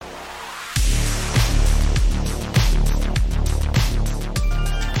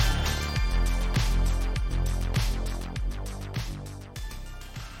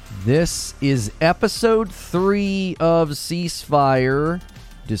This is episode 3 of Ceasefire,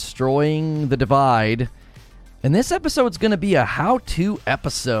 Destroying the Divide. And this episode's going to be a how-to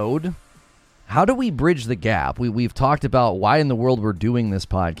episode. How do we bridge the gap? We've talked about why in the world we're doing this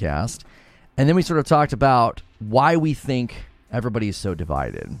podcast. And then we sort of talked about why we think everybody is so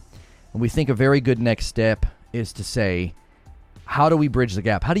divided. And we think a very good next step is to say, how do we bridge the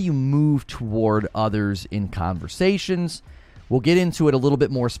gap? How do you move toward others in conversations? We'll get into it a little bit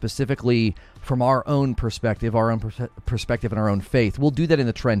more specifically from our own perspective, perspective and our own faith. We'll do that in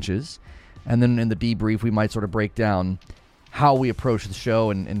the trenches. And then in the debrief, we might sort of break down how we approach the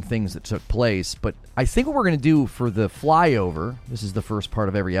show and things that took place. But I think what we're going to do for the flyover, this is the first part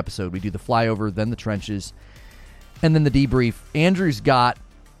of every episode. We do the flyover, then the trenches, and then the debrief. Andrew's got,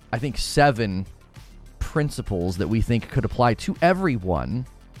 I think, 7 principles that we think could apply to everyone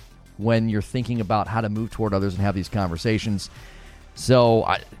when you're thinking about how to move toward others and have these conversations. So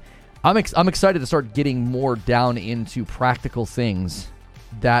I'm excited to start getting more down into practical things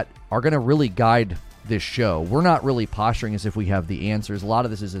that are going to really guide this show. We're not really posturing as if we have the answers. A lot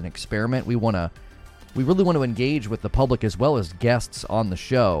of this is an experiment. We really want to engage with the public as well as guests on the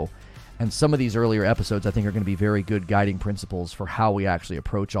show. And some of these earlier episodes, I think, are going to be very good guiding principles for how we actually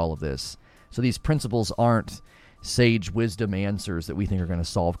approach all of this. So these principles aren't sage wisdom answers that we think are going to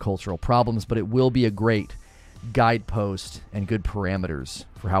solve cultural problems, but it will be a great guidepost and good parameters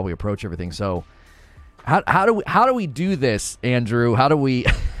for how we approach everything. So how do we do this, Andrew? How do we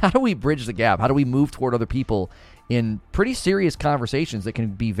bridge the gap? How do we move toward other people in pretty serious conversations that can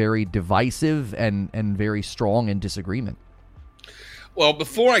be very divisive and very strong in disagreement? Well,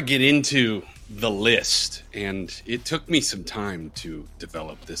 before I get into the list, and it took me some time to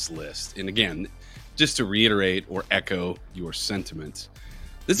develop this list, and again, just to reiterate or echo your sentiments,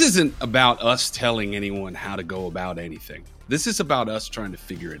 this isn't about us telling anyone how to go about anything. This is about us trying to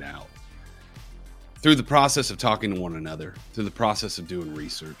figure it out through the process of talking to one another, through the process of doing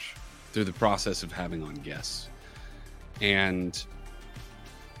research, through the process of having on guests. And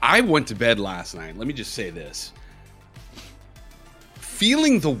I went to bed last night, let me just say this,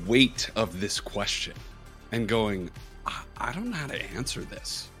 feeling the weight of this question and going, I don't know how to answer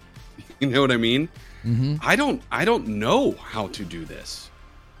this. You know what I mean? Mm-hmm. I don't know how to do this.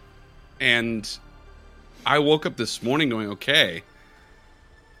 And I woke up this morning going, okay,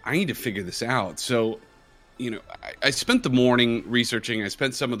 I need to figure this out. So, I spent the morning researching. I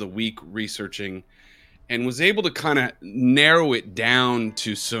spent some of the week researching and was able to kind of narrow it down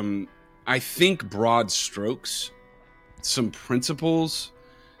to some, I think, broad strokes, some principles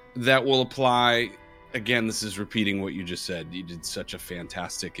that will apply. Again, this is repeating what you just said. You did such a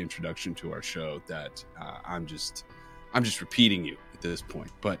fantastic introduction to our show that I'm just repeating you at this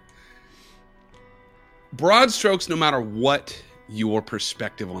point. But broad strokes, no matter what your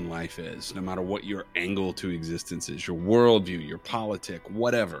perspective on life is, no matter what your angle to existence is, your worldview, your politic,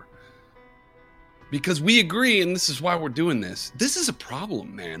 whatever. Because we agree, and this is why we're doing this. This is a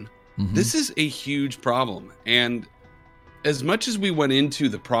problem, man. Mm-hmm. This is a huge problem. And as much as we went into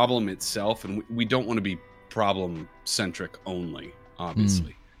the problem itself, and we don't want to be problem-centric only,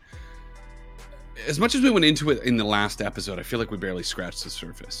 obviously. As much as we went into it in the last episode, I feel like we barely scratched the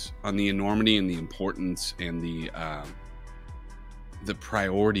surface on the enormity and the importance and the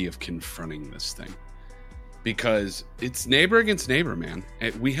priority of confronting this thing. Because it's neighbor against neighbor, man.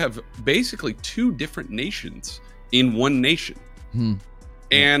 We have basically 2 different nations in one nation.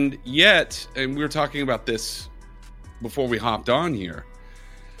 And yet, and we were talking about this before we hopped on here,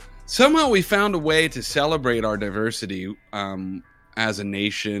 somehow we found a way to celebrate our diversity as a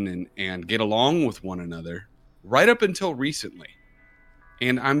nation and get along with one another right up until recently.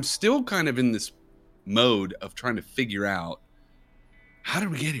 And I'm still kind of in this mode of trying to figure out, how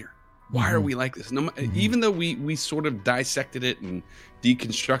did we get here? Why are we like this? Even though we sort of dissected it and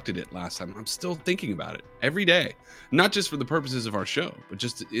deconstructed it last time, I'm still thinking about it every day. Not just for the purposes of our show, but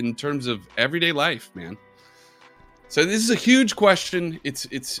just in terms of everyday life, man. So this is a huge question. It's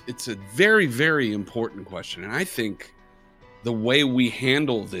a very, very important question. And I think the way we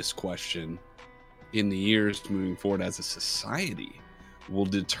handle this question in the years moving forward as a society will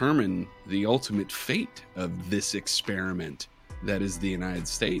determine the ultimate fate of this experiment that is the United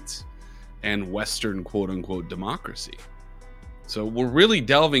States and Western quote-unquote democracy. So we're really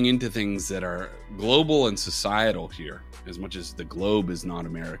delving into things that are global and societal here, as much as the globe is not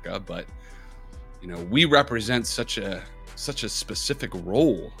America, but we represent such a specific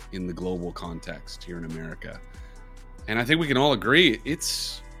role in the global context here in America. And I think we can all agree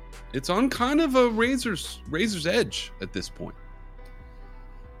it's on kind of a razor's edge at this point.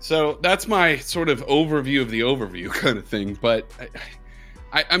 So that's my sort of overview of the overview kind of thing. But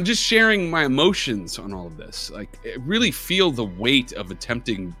I'm just sharing my emotions on all of this. Like, I really feel the weight of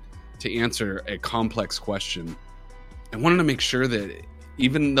attempting to answer a complex question. I wanted to make sure that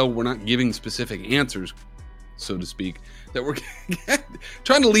even though we're not giving specific answers, so to speak, that we're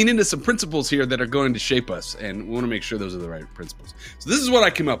trying to lean into some principles here that are going to shape us, and we want to make sure those are the right principles. So this is what I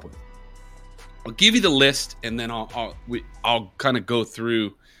came up with. I'll give you the list, and then I'll kind of go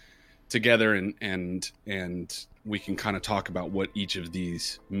through together, and we can kind of talk about what each of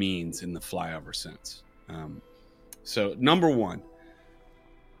these means in the flyover sense. So number 1,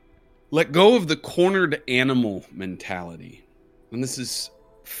 let go of the cornered animal mentality. And this is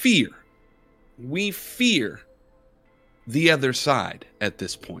fear. We fear the other side at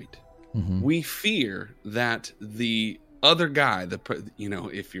this point. Mm-hmm. We fear that the other guy,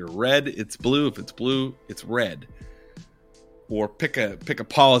 if you're red, it's blue. If it's blue, it's red. Or pick a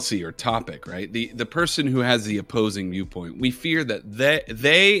policy or topic, right? The person who has the opposing viewpoint. We fear that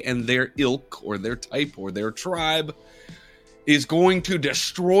they and their ilk or their type or their tribe is going to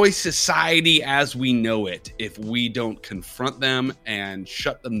destroy society as we know it if we don't confront them and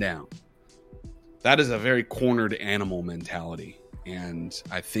shut them down. That is a very cornered animal mentality. And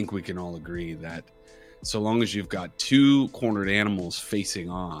I think we can all agree that so long as you've got two cornered animals facing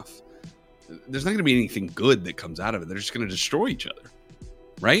off, there's not going to be anything good that comes out of it. They're just going to destroy each other,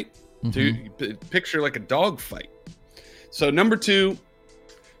 right? Mm-hmm. Picture like a dog fight. So number 2,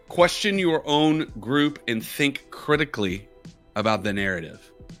 question your own group and think critically about the narrative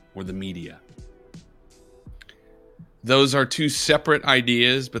or the media. Those are 2 separate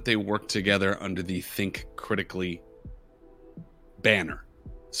ideas, but they work together under the think critically banner,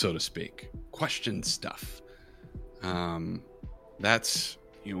 so to speak. Question stuff. That's,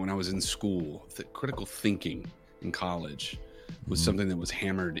 when I was in school, the critical thinking in college was something that was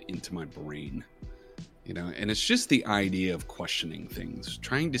hammered into my brain, and it's just the idea of questioning things,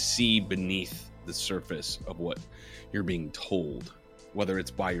 trying to see beneath the surface of what you're being told, whether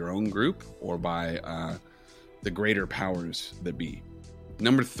it's by your own group or by the greater powers that be.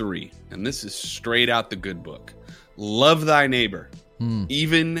 Number 3, and this is straight out the good book, love thy neighbor,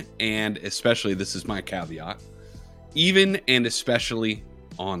 even and especially, this is my caveat, even and especially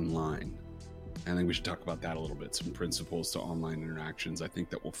online. I think we should talk about that a little bit, some principles to online interactions. I think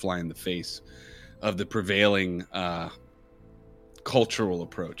that will fly in the face of the prevailing cultural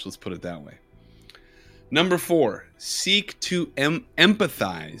approach. Let's put it that way. Number 4, seek to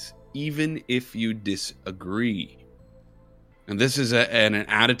empathize even if you disagree. And this is an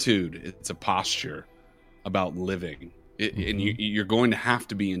attitude. It's a posture about living. And you're going to have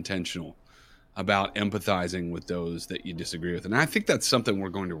to be intentional about empathizing with those that you disagree with. And I think that's something we're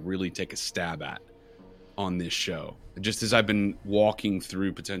going to really take a stab at on this show. Just as I've been walking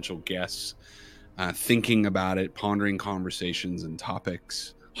through potential guests, thinking about it, pondering conversations and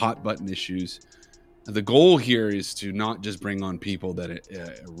topics, hot button issues. The goal here is to not just bring on people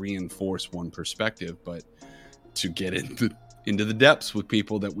that reinforce one perspective, but to get into the depths with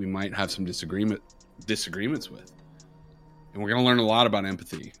people that we might have some disagreements with. And we're going to learn a lot about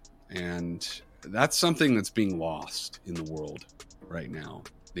empathy. And that's something that's being lost in the world right now,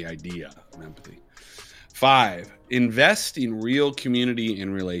 the idea of empathy. 5, invest in real community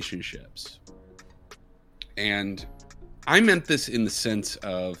and relationships. And I meant this in the sense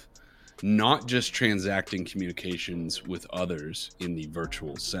of not just transacting communications with others in the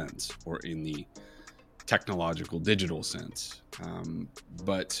virtual sense or in the technological digital sense,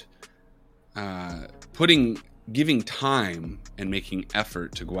 but giving time and making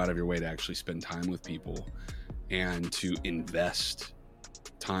effort to go out of your way to actually spend time with people and to invest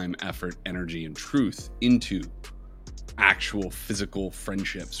time, effort, energy, and truth into actual physical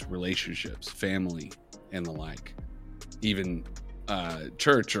friendships, relationships, family, and the like, even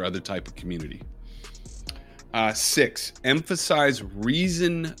church or other type of community. 6, emphasize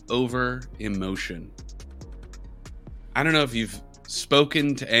reason over emotion. I don't know if you've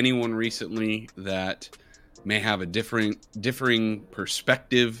spoken to anyone recently that may have a differing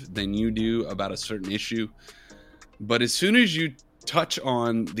perspective than you do about a certain issue, but as soon as you touch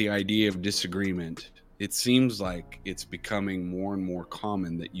on the idea of disagreement, it seems like it's becoming more and more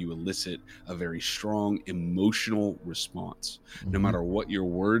common that you elicit a very strong emotional response. No matter what your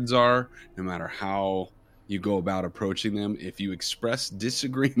words are, no matter how you go about approaching them, if you express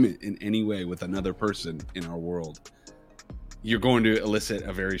disagreement in any way with another person in our world, you're going to elicit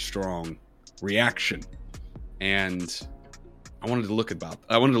a very strong reaction. And I wanted to look at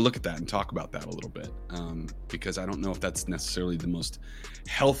that and talk about that a little bit, because I don't know if that's necessarily the most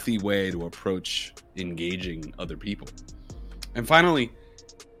healthy way to approach engaging other people. And finally,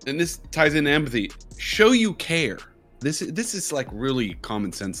 and this ties into empathy, show you care. This is like really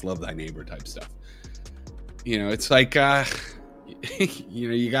common sense, love thy neighbor type stuff. It's like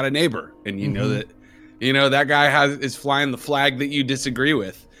you got a neighbor, and you know that that guy is flying the flag that you disagree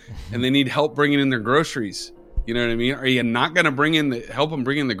with, and they need help bringing in their groceries. You know what I mean? Are you not going to help them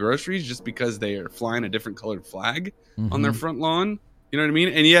bring in the groceries just because they are flying a different colored flag on their front lawn? You know what I mean?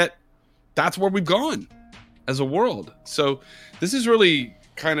 And yet, that's where we've gone as a world. So this is really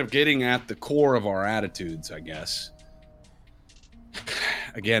kind of getting at the core of our attitudes, I guess.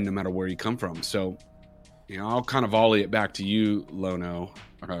 Again, no matter where you come from. So, I'll kind of volley it back to you, Lono,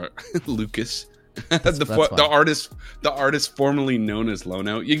 or Lucas. The artist formerly known as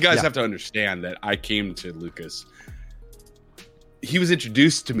Lono. You guys have to understand that I came to Lucas. He was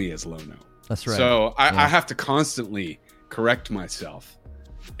introduced to me as Lono. That's right. So I have to constantly correct myself,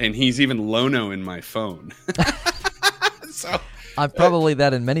 and he's even Lono in my phone. So I'm probably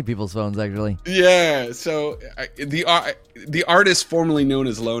that in many people's phones, actually. Yeah. So the artist formerly known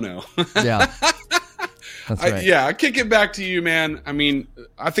as Lono. Yeah. That's right. I kick it back to you, man. I mean,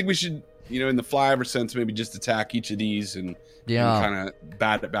 I think we should. In the flyover sense, maybe just attack each of these and kind of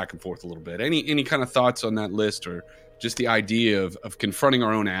bat it back and forth a little bit. Any kind of thoughts on that list, or just the idea of confronting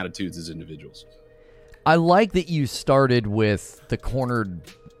our own attitudes as individuals? I like that you started with the cornered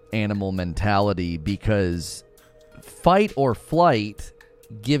animal mentality, because fight or flight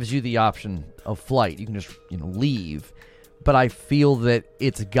gives you the option of flight. You can just leave. But I feel that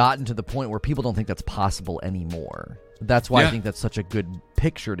it's gotten to the point where people don't think that's possible anymore. That's why I think that's such a good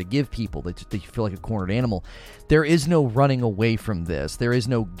picture to give people, that they feel like a cornered animal. There is no running away from this. There is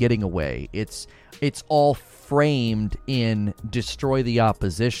no getting away. It's all framed in destroy the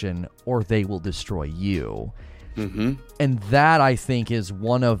opposition or they will destroy you. Mm-hmm. And that, I think, is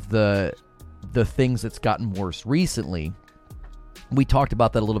one of the things that's gotten worse recently. We talked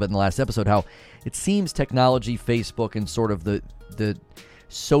about that a little bit in the last episode, how it seems technology, Facebook, and sort of the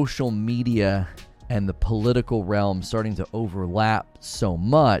social media and the political realm starting to overlap so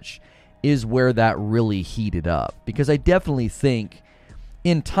much is where that really heated up. Because I definitely think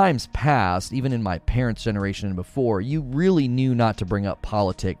in times past, even in my parents' generation and before, you really knew not to bring up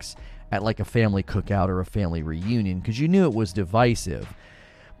politics at like a family cookout or a family reunion because you knew it was divisive.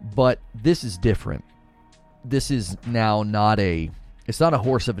 But this is different. This is now it's not a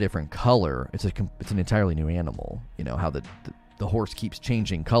horse of a different color. It's an entirely new animal. How the horse keeps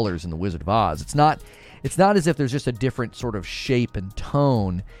changing colors in The Wizard of Oz. It's not as if there's just a different sort of shape and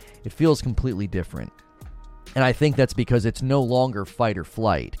tone. It feels completely different. And I think that's because it's no longer fight or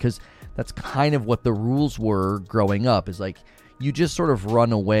flight, because that's kind of what the rules were growing up, is like you just sort of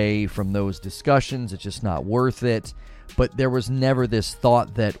run away from those discussions. It's just not worth it. But there was never this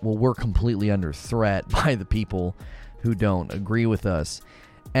thought that, well, we're completely under threat by the people who don't agree with us.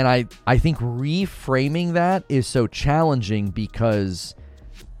 And I think reframing that is so challenging because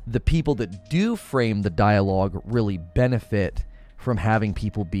the people that do frame the dialogue really benefit from having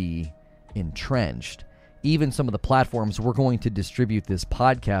people be entrenched. Even some of the platforms we're going to distribute this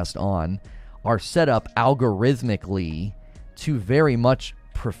podcast on are set up algorithmically to very much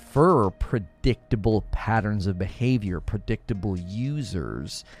prefer predictable patterns of behavior, predictable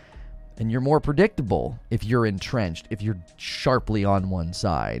users. And you're more predictable if you're entrenched, if you're sharply on one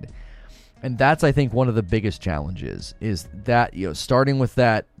side. And that's, I think, one of the biggest challenges is that, starting with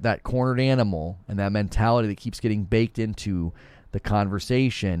that cornered animal and that mentality that keeps getting baked into the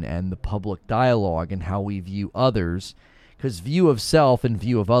conversation and the public dialogue and how we view others. Because view of self and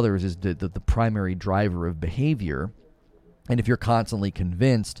view of others is the primary driver of behavior. And if you're constantly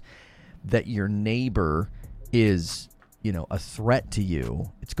convinced that your neighbor is a threat to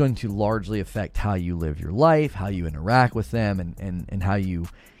you, it's going to largely affect how you live your life, how you interact with them, and how you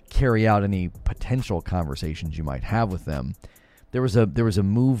carry out any potential conversations you might have with them. There was a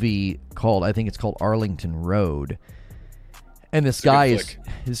movie called, I think it's called Arlington Road, and this guy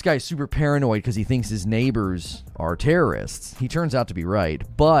is super paranoid because he thinks his neighbors are terrorists. He turns out to be right,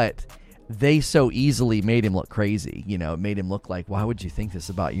 but they so easily made him look crazy. It made him look like, why would you think this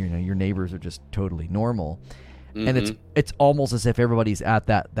about your neighbors are just totally normal. Mm-hmm. And it's almost as if everybody's at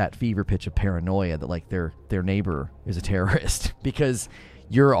that fever pitch of paranoia that like their neighbor is a terrorist because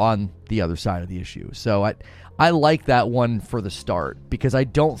you're on the other side of the issue. So I like that one for the start because I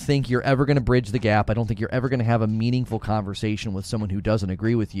don't think you're ever going to bridge the gap. I don't think you're ever going to have a meaningful conversation with someone who doesn't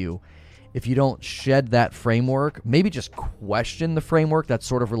agree with you if you don't shed that framework. Maybe just question the framework. That's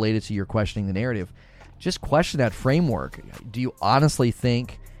sort of related to your questioning the narrative. Just question that framework. Do you honestly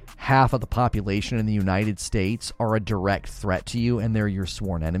think half of the population in the United States are a direct threat to you and they're your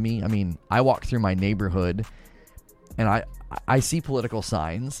sworn enemy? I mean, I walk through my neighborhood and I see political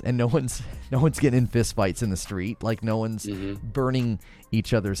signs, and no one's getting in fistfights in the street. Like, no one's burning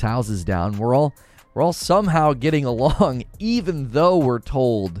each other's houses down. We're all somehow getting along, even though we're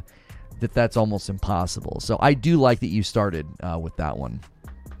told that that's almost impossible. So I do like that you started with that one.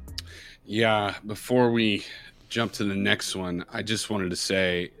 Yeah, before we jump to the next one, I just wanted to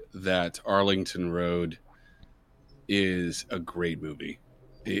say that Arlington Road is a great movie.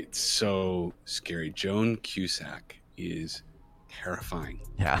 It's so scary. Joan Cusack is terrifying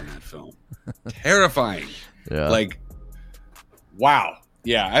in that film. Terrifying. Yeah. Like, wow.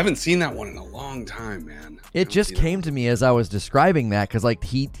 Yeah, I haven't seen that one in a long time, man. It just came to me as I was describing that, because, like,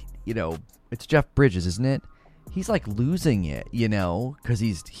 it's Jeff Bridges, isn't it? He's, like, losing it, because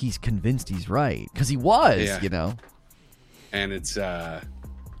he's convinced he's right. Because he was, And it's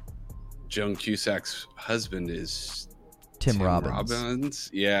Joan Cusack's husband is Tim Robbins.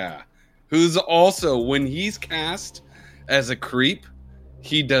 Yeah. Who's also, when he's cast as a creep,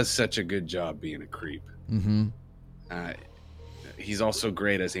 he does such a good job being a creep. Mm-hmm. He's also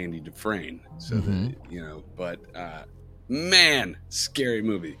great as Andy Dufresne. So, but man, scary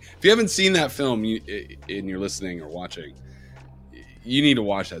movie. If you haven't seen that film and you're listening or watching, you need to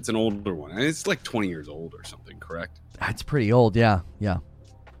watch that. It's an older one. It's like 20 years old or something, correct? It's pretty old, yeah.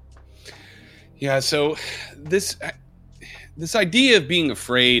 Yeah, so this idea of being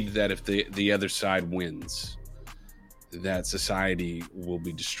afraid that if the other side wins, that society will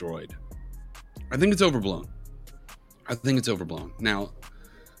be destroyed, I think it's overblown. Now,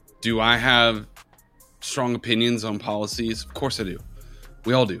 do I have strong opinions on policies? Of course I do.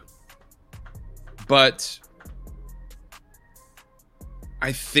 We all do. But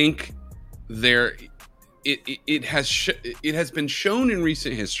I think it has been shown in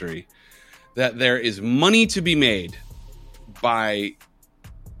recent history that there is money to be made by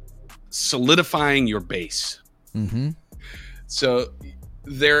solidifying your base. Mm-hmm. So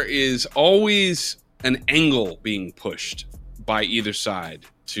there is always an angle being pushed by either side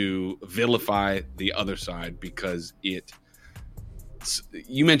to vilify the other side, because you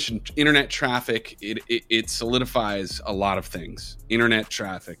mentioned internet traffic. It solidifies a lot of things. Internet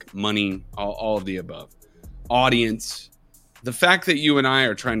traffic, money, all of the above. Audience. The fact that you and I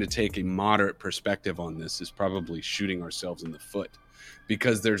are trying to take a moderate perspective on this is probably shooting ourselves in the foot,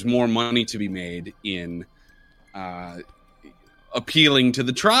 because there's more money to be made in appealing to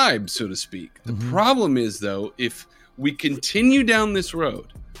the tribe, so to speak. The problem is, though, if we continue down this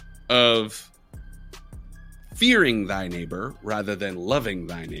road of fearing thy neighbor rather than loving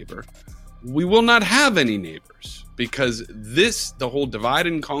thy neighbor, we will not have any neighbors, because the whole divide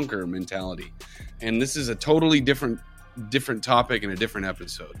and conquer mentality, and this is a totally different topic and a different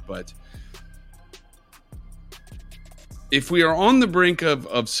episode, but if we are on the brink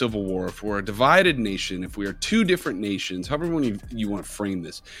of civil war, if we're a divided nation, if we are two different nations, however you want to frame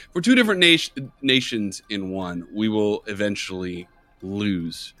this, if we're two different nations in one, we will eventually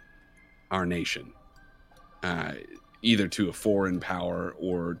lose our nation, either to a foreign power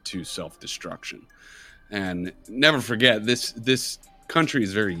or to self-destruction. And never forget, this country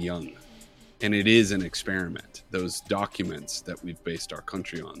is very young, and it is an experiment. Those documents that we've based our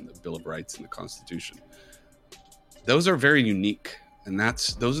country on, the Bill of Rights and the Constitution, those are very unique, and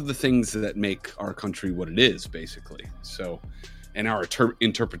those are the things that make our country what it is, basically. So, and our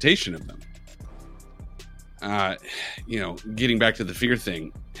interpretation of them. Getting back to the fear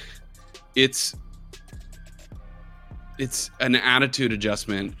thing, it's an attitude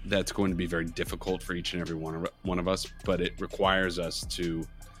adjustment that's going to be very difficult for each and every one of us, but it requires us to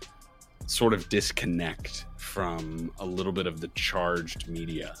sort of disconnect from a little bit of the charged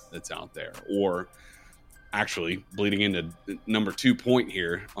media that's out there, or actually bleeding into number 2 point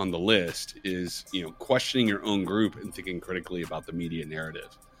here on the list is, questioning your own group and thinking critically about the media narrative.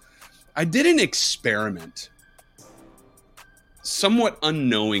 I did an experiment somewhat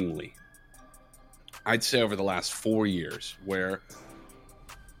unknowingly, I'd say over the last 4 years, where,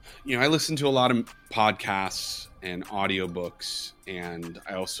 I listen to a lot of podcasts and audiobooks, and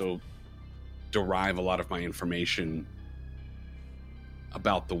I also derive a lot of my information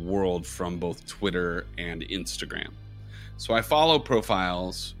about the world from both Twitter and Instagram. So I follow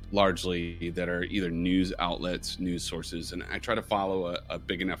profiles largely that are either news outlets, news sources, and I try to follow a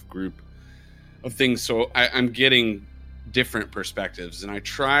big enough group of things so I'm getting different perspectives, and I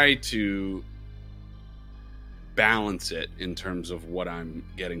try to balance it in terms of what I'm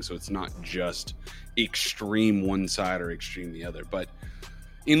getting, so it's not just extreme one side or extreme the other. But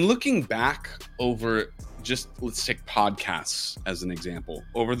in looking back over, just let's take podcasts as an example.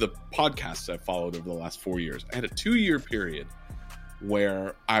 Over the podcasts I followed over the last 4 years, I had a 2-year period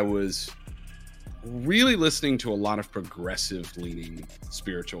where I was really listening to a lot of progressive leaning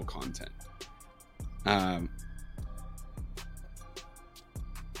spiritual content.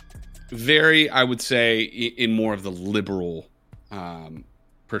 Very, I would say, in more of the liberal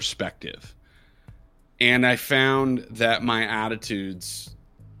perspective. And I found that my attitude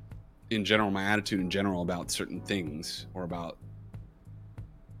in general about certain things, or about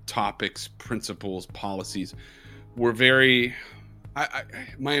topics, principles, policies, were very...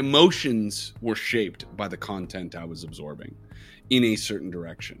 my emotions were shaped by the content I was absorbing in a certain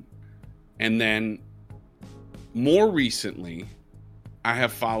direction. And then more recently, I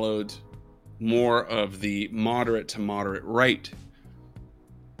have followed more of the moderate to moderate right,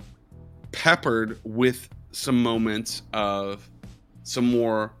 peppered with some moments of some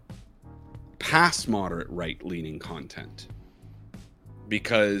more past moderate right leaning content,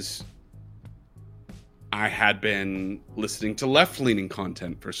 because I had been listening to left-leaning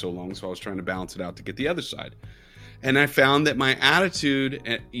content for so long, so I was trying to balance it out to get the other side. And I found that my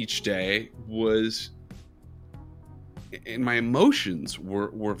attitude each day was, and my emotions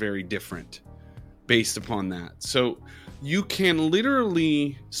were very different based upon that. So you can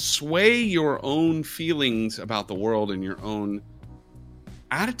literally sway your own feelings about the world and your own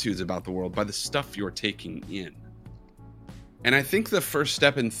attitudes about the world by the stuff you're taking in. And I think the first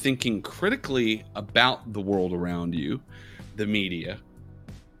step in thinking critically about the world around you, the media,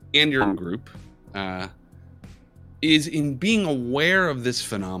 and your own group, is in being aware of this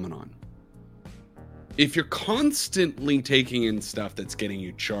phenomenon. If you're constantly taking in stuff that's getting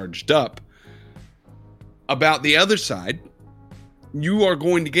you charged up about the other side, you are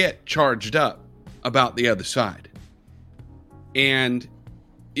going to get charged up about the other side. And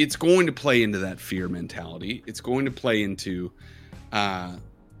it's going to play into that fear mentality. It's going to play into, the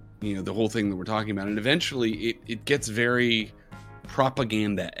whole thing that we're talking about. And eventually it gets very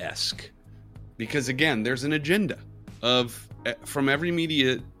propaganda-esque. Because again, there's an agenda from every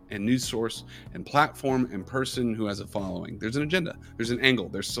media and news source and platform and person who has a following. There's an agenda. There's an angle.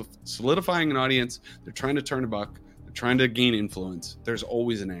 They're solidifying an audience. They're trying to turn a buck. They're trying to gain influence. There's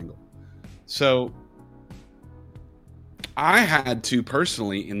always an angle. So I had to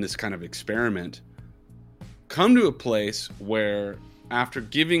personally, in this kind of experiment, come to a place where, after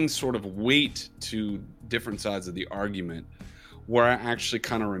giving sort of weight to different sides of the argument, where I actually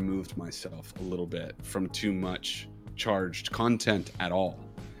kind of removed myself a little bit from too much charged content at all.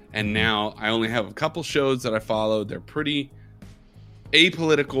 And now I only have a couple shows that I follow. They're pretty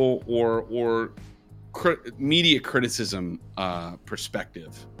apolitical or media criticism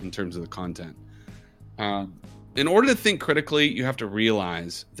perspective in terms of the content. In order to think critically, you have to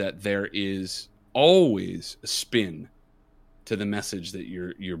realize that there is always a spin to the message that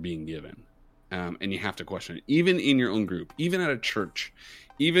you're being given. And you have to question it, even in your own group, even at a church,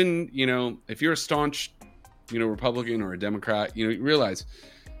 even, if you're a staunch, Republican or a Democrat, you realize,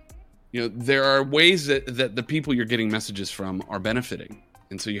 there are ways that the people you're getting messages from are benefiting.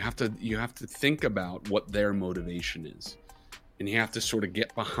 And so you have to think about what their motivation is. And you have to sort of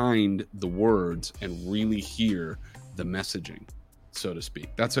get behind the words and really hear the messaging, so to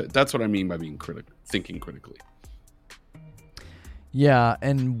speak. That's what I mean by being thinking critically. Yeah,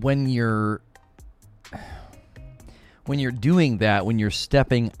 and when you're doing that, when you're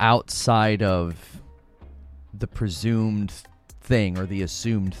stepping outside of the presumed thing or the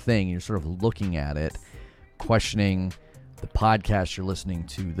assumed thing, you're sort of looking at it, questioning the podcast you're listening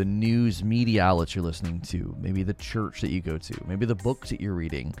to, the news media outlets you're listening to, maybe the church that you go to, maybe the books that you're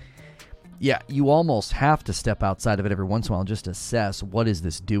reading. Yeah, you almost have to step outside of it every once in a while and just assess, what is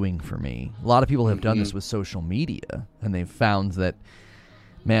this doing for me? A lot of people have done this with social media, and they've found that,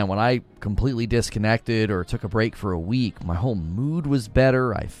 man, when I completely disconnected or took a break for a week, my whole mood was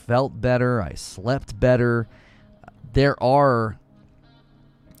better, I felt better, I slept better. I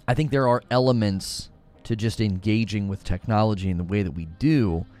think there are elements to just engaging with technology in the way that we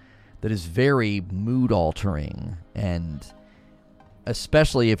do that is very mood altering, and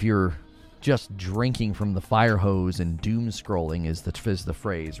especially if you're just drinking from the fire hose and doom scrolling is the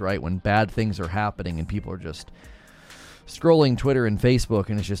phrase, right? When bad things are happening and people are just scrolling Twitter and Facebook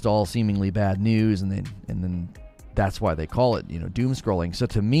and it's just all seemingly bad news, and then that's why they call it, doom scrolling. So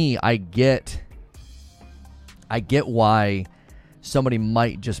to me, I get why somebody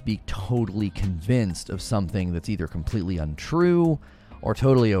might just be totally convinced of something that's either completely untrue or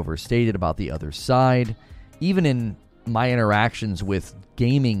totally overstated about the other side. Even in my interactions with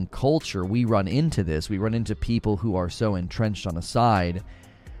gaming culture, we run into this. We run into people who are so entrenched on a side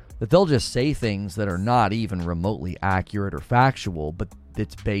that they'll just say things that are not even remotely accurate or factual, but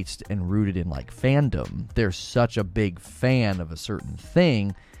it's based and rooted in fandom. They're such a big fan of a certain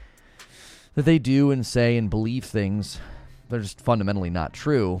thing that they do and say and believe things that are just fundamentally not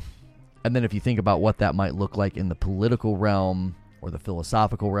true. And then if you think about what that might look like in the political realm or the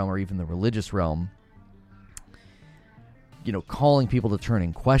philosophical realm or even the religious realm, calling people to turn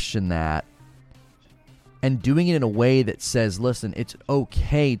and question that and doing it in a way that says, listen, it's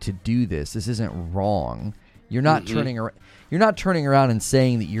okay to do this. This isn't wrong. You're not turning around and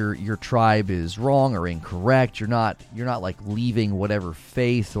saying that your tribe is wrong or incorrect. You're not like leaving whatever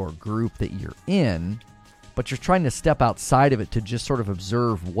faith or group that you're in, but you're trying to step outside of it to just sort of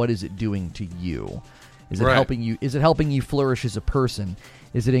observe what is it doing to you. Is it helping you? Is it helping you flourish as a person?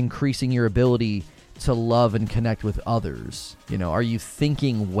 Is it increasing your ability to love and connect with others? Are you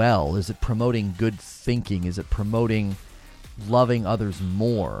thinking well? Is it promoting good thinking? Is it promoting loving others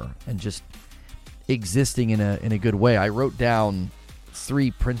more and just existing in a good way? I wrote down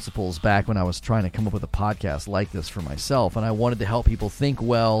 3 principles back when I was trying to come up with a podcast like this for myself, and I wanted to help people think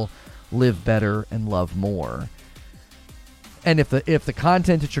well, live better, and love more. And if the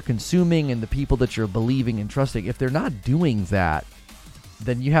content that you're consuming and the people that you're believing and trusting, if they're not doing that,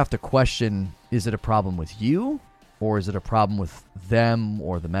 then you have to question, is it a problem with you or is it a problem with them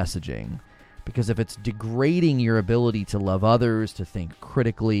or the messaging? Because if it's degrading your ability to love others, to think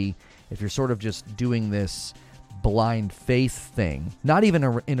critically, if you're sort of just doing this blind faith thing, not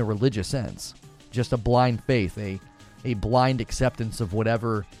even in a religious sense, just a blind faith, a blind acceptance of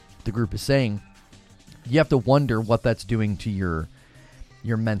whatever the group is saying, you have to wonder what that's doing to your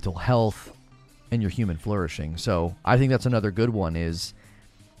mental health and your human flourishing. So I think that's another good one is,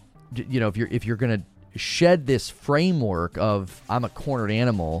 if you're going to shed this framework of I'm a cornered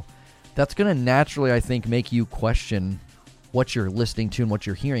animal, that's going to naturally, I think, make you question what you're listening to and what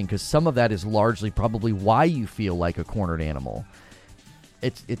you're hearing, because some of that is largely probably why you feel like a cornered animal.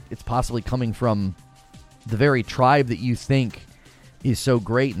 It's possibly coming from the very tribe that you think is so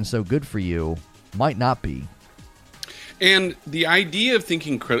great and so good for you might not be. And the idea of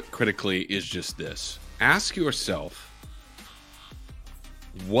thinking critically is just this. Ask yourself,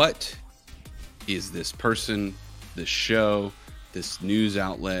 what is this person, this show, this news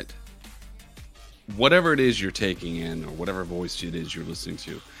outlet, whatever it is you're taking in or whatever voice it is you're listening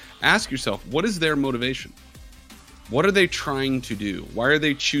to, ask yourself, what is their motivation? What are they trying to do? Why are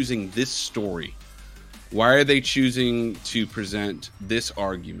they choosing this story? Why are they choosing to present this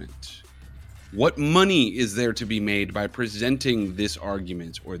argument? What money is there to be made by presenting this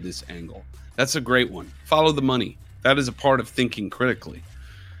argument or this angle? That's a great one. Follow the money. That is a part of thinking critically.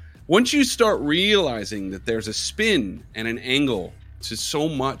 Once you start realizing that there's a spin and an angle to so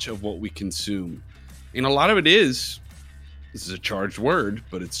much of what we consume, and a lot of it is, this is a charged word,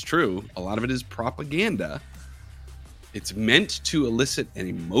 but it's true, a lot of it is propaganda. It's meant to elicit an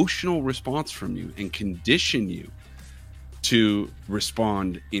emotional response from you and condition you to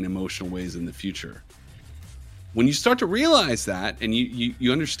respond in emotional ways in the future. When you start to realize that and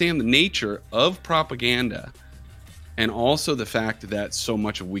you understand the nature of propaganda and also the fact that so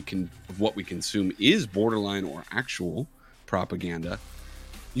much of what we consume is borderline or actual propaganda,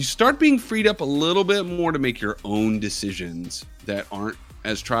 you start being freed up a little bit more to make your own decisions that aren't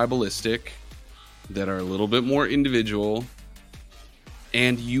as tribalistic, that are a little bit more individual,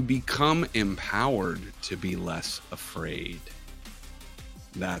 and you become empowered to be less afraid.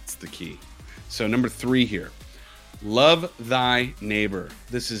 That's the key. So number 3 here, love thy neighbor.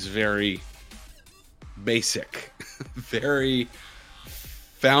 This is very basic, very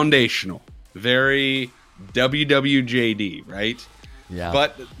foundational, very WWJD, right? Yeah.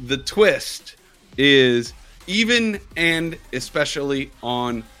 But the twist is even and especially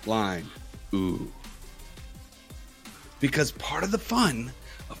online. Ooh. Because part of the fun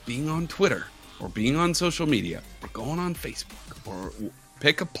of being on Twitter or being on social media or going on Facebook or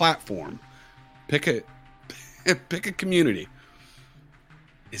pick a platform, pick a community,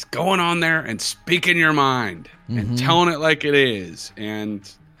 is going on there and speaking your mind and telling it like it is,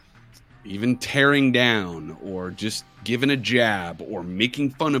 and even tearing down or just giving a jab or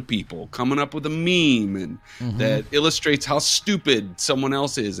making fun of people, coming up with a meme and that illustrates how stupid someone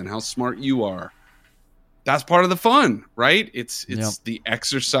else is and how smart you are. That's part of the fun, right? It's the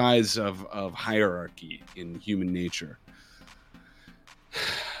exercise of hierarchy in human nature.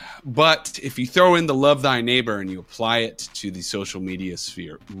 But if you throw in the love thy neighbor and you apply it to the social media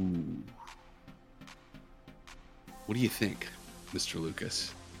sphere, ooh. What do you think, Mr.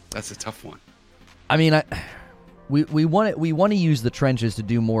 Lucas? That's a tough one. I mean, we want to use the trenches to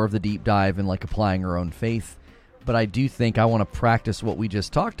do more of the deep dive and like applying our own faith, but I do think I want to practice what we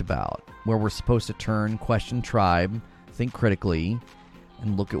just talked about, where we're supposed to turn, question tribe, think critically,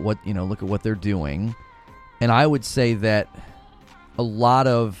 and look at what they're doing. And I would say that a lot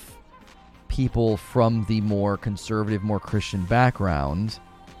of people from the more conservative, more Christian background,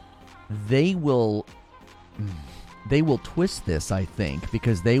 they will twist this, I think,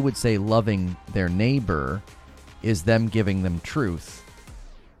 because they would say loving their neighbor is them giving them truth.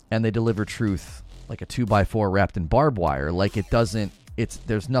 And they deliver truth like a 2x4 wrapped in barbed wire. Like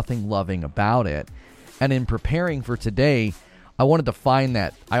there's nothing loving about it. And in preparing for today, I wanted to find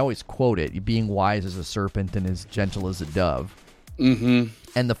that. I always quote it, being wise as a serpent and as gentle as a dove. Mm-hmm.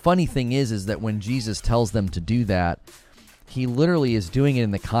 And the funny thing is that when Jesus tells them to do that, he literally is doing it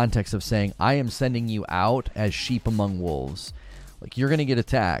in the context of saying, I am sending you out as sheep among wolves. Like, you're going to get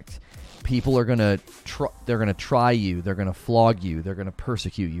attacked. People are going to they're going to try you. They're going to flog you. They're going to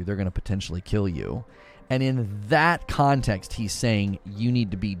persecute you. They're going to potentially kill you. And in that context, he's saying you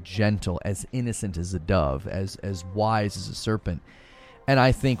need to be gentle, as innocent as a dove, as wise as a serpent. And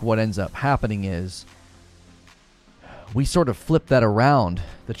I think what ends up happening is we sort of flip that around.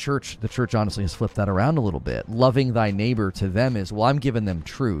 The church honestly has flipped that around a little bit. Loving thy neighbor to them is, well, I'm giving them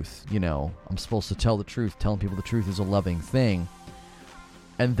truth. You know, I'm supposed to tell the truth. Telling people the truth is a loving thing.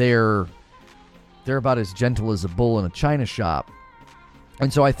 And they're about as gentle as a bull in a china shop.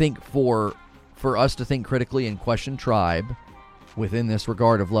 And so I think for us to think critically and question tribe within this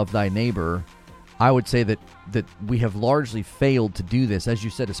regard of love thy neighbor, I would say that we have largely failed to do this, as you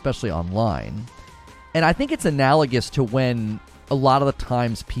said, especially online. And I think it's analogous to when a lot of the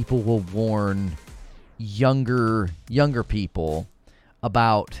times people will warn younger people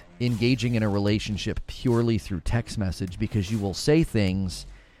about engaging in a relationship purely through text message, because you will say things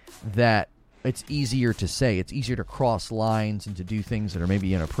that it's easier to say. It's easier to cross lines and to do things that are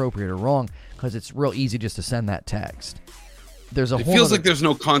maybe inappropriate or wrong because it's real easy just to send that text. It feels like there's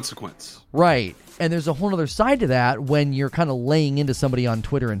no consequence. Right. And there's a whole other side to that when you're kind of laying into somebody on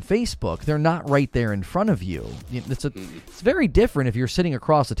Twitter and Facebook. They're not right there in front of you. It's very different if you're sitting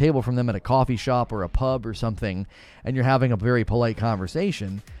across the table from them at a coffee shop or a pub or something and you're having a very polite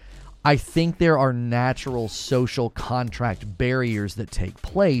conversation. I think there are natural social contract barriers that take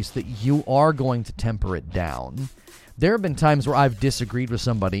place that you are going to temper it down. There have been times where I've disagreed with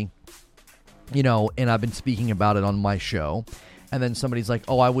somebody, you know, and I've been speaking about it on my show, and then somebody's like,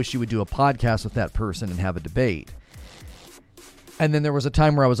 oh, I wish you would do a podcast with that person and have a debate. And then there was a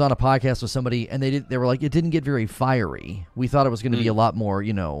time where I was on a podcast with somebody, and they were like, it didn't get very fiery. We thought it was going to be a lot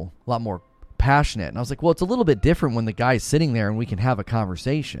more passionate. And I was like, well, it's a little bit different when the guy's sitting there and we can have a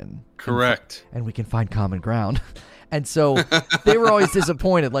conversation. Correct. And we can find common ground. And so they were always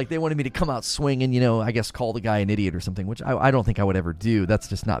disappointed. Like, they wanted me to come out swinging, you know, I guess call the guy an idiot or something, which I don't think I would ever do. That's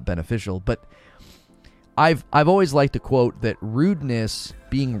just not beneficial. But I've always liked to quote that rudeness,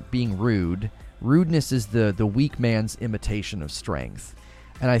 being rude, rudeness is the weak man's imitation of strength.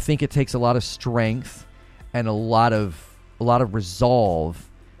 And I think it takes a lot of strength and a lot of resolve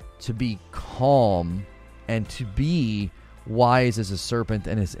to be calm and to be wise as a serpent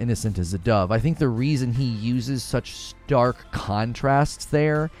and as innocent as a dove. I think the reason he uses such stark contrasts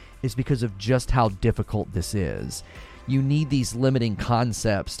there is because of just how difficult this is. You need these limiting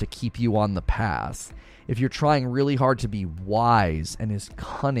concepts to keep you on the path. If you're trying really hard to be wise and as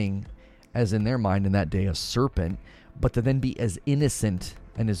cunning as, in their mind in that day, a serpent, but to then be as innocent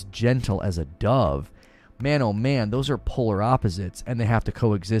and as gentle as a dove, man, oh man, those are polar opposites, and they have to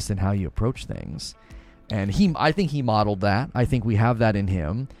coexist in how you approach things. And I think he modeled that. I think we have that in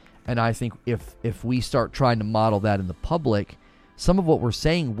him. And I think if we start trying to model that in the public, some of what we're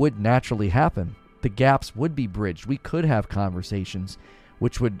saying would naturally happen. The gaps would be bridged. We could have conversations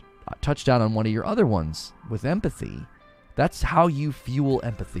which would touch down on one of your other ones with empathy. That's how you fuel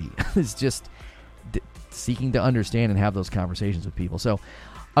empathy, is just seeking to understand and have those conversations with people. So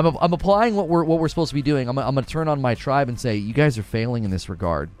I'm applying what we're supposed to be doing. I'm going to turn on my tribe and say, you guys are failing in this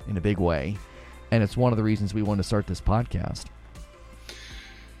regard in a big way. And it's one of the reasons we wanted to start this podcast.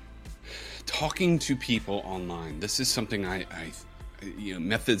 Talking to people online. This is something I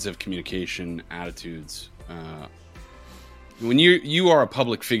methods of communication, attitudes. When you are a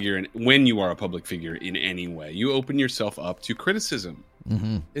public figure, and when you are a public figure in any way, you open yourself up to criticism.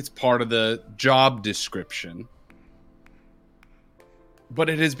 Mm-hmm. It's part of the job description. But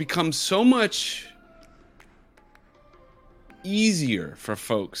it has become so much easier for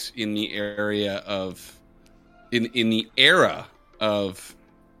folks in the area of in the era of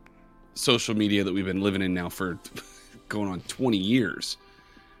social media that we've been living in now for going on 20 years.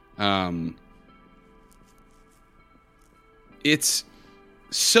 It's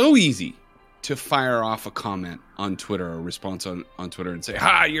so easy to fire off a comment on Twitter or a response on Twitter and say,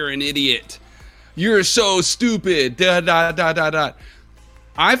 "Ha, you're an idiot. You're so stupid." Da da da da da.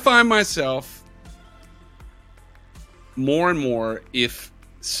 I find myself more and more, if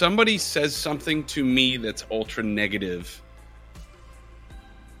somebody says something to me that's ultra negative,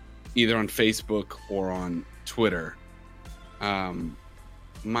 either on Facebook or on Twitter,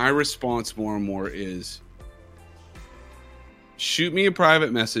 my response more and more is, shoot me a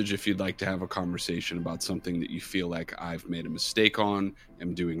private message if you'd like to have a conversation about something that you feel like I've made a mistake on,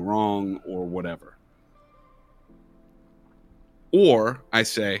 am doing wrong, or whatever. Or I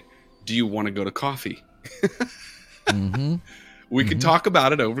say, do you want to go to coffee? We could talk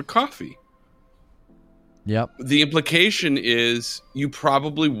about it over coffee. Yep. The implication is you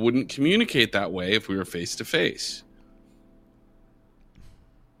probably wouldn't communicate that way if we were face to face.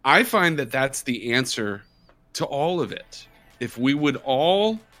 I find that that's the answer to all of it. If we would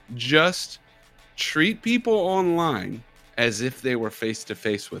all just treat people online as if they were face to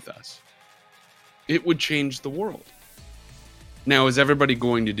face with us, it would change the world. Now, is everybody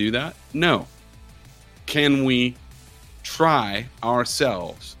going to do that? No. Can we try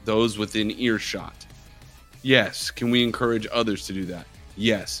ourselves, those within earshot? Yes. Can we encourage others to do that?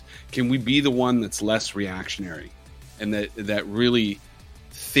 Yes. Can we be the one that's less reactionary and that really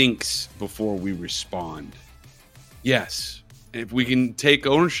thinks before we respond? Yes. If we can take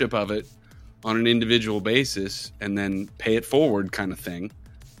ownership of it on an individual basis and then pay it forward kind of thing,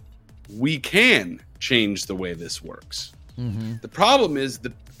 we can change the way this works. The problem is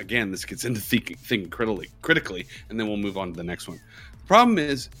that, again, this gets into thinking critically, and then we'll move on to the next one. The problem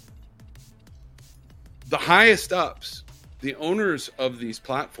is the highest ups, the owners of these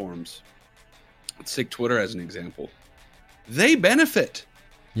platforms, let's take Twitter as an example, they benefit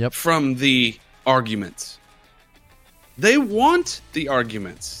from the arguments. They want the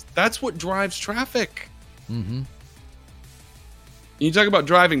arguments. That's what drives traffic. You talk about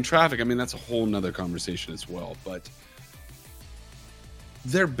driving traffic, I mean, that's a whole nother conversation as well, but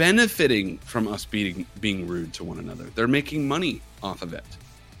they're benefiting from us being rude to one another. They're making money off of it.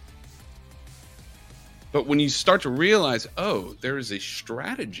 But when you start to realize, oh, there is a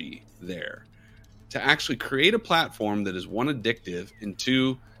strategy there to actually create a platform that is, one, addictive, and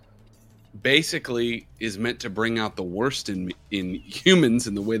two, basically is meant to bring out the worst in humans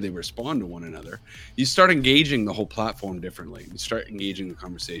and the way they respond to one another, you start engaging the whole platform differently. You start engaging the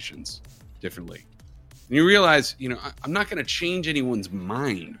conversations differently. And you realize, I'm not going to change anyone's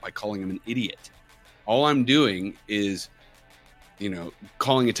mind by calling them an idiot. All I'm doing is,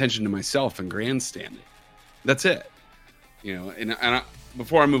 calling attention to myself and grandstanding. That's it.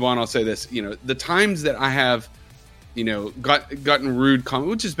 Before I move on, I'll say this. The times that I have, gotten rude comment,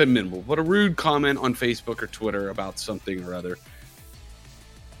 which has been minimal, but a rude comment on Facebook or Twitter about something or other,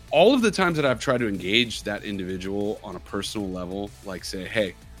 all of the times that I've tried to engage that individual on a personal level, like say,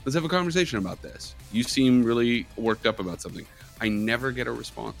 hey, let's have a conversation about this. You seem really worked up about something. I never get a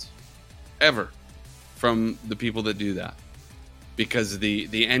response, ever, from the people that do that. Because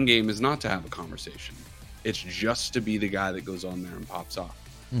the end game is not to have a conversation. It's just to be the guy that goes on there and pops off.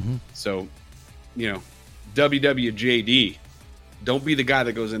 So, WWJD, don't be the guy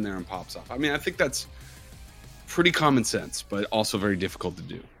that goes in there and pops off. I mean, I think that's pretty common sense, but also very difficult to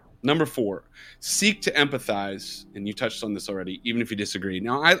do. Number 4, seek to empathize. And you touched on this already, even if you disagree.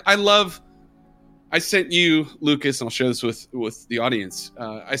 Now, I sent you, Lucas, and I'll share this with the audience.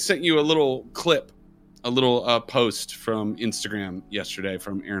 I sent you a little clip, a little post from Instagram yesterday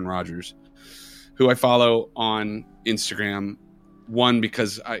from Aaron Rodgers, who I follow on Instagram. One,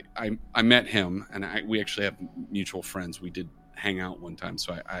 because I met him, and we actually have mutual friends. We did hang out one time,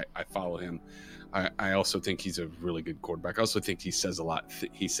 so I follow him. I also think he's a really good quarterback. I also think he says a lot.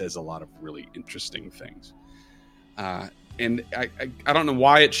 He says a lot of really interesting things. And I don't know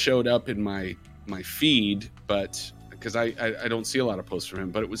why it showed up in my feed, but because I don't see a lot of posts from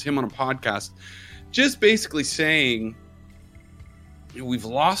him. But it was him on a podcast, just basically saying we've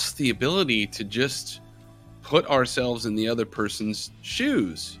lost the ability to just put ourselves in the other person's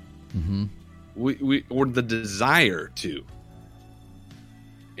shoes. We or the desire to.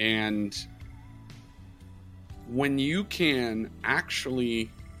 And when you can actually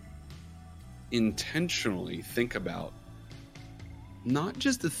intentionally think about not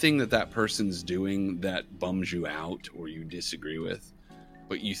just the thing that person's doing that bums you out or you disagree with,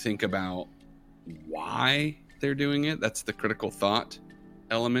 but you think about why they're doing it. That's the critical thought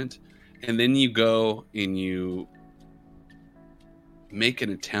element. And then you go and you make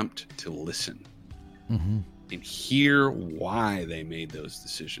an attempt to listen and hear why they made those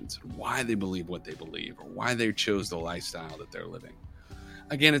decisions, why they believe what they believe, or why they chose the lifestyle that they're living.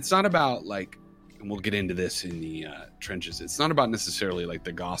 Again, it's not about and we'll get into this in the trenches, it's not about necessarily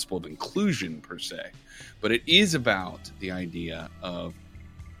the gospel of inclusion per se, but it is about the idea of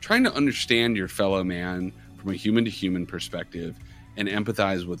trying to understand your fellow man from a human to human perspective and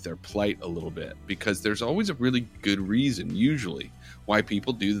empathize with their plight a little bit, because there's always a really good reason, usually, why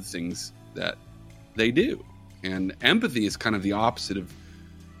people do the things that they do. And empathy is kind of the opposite of,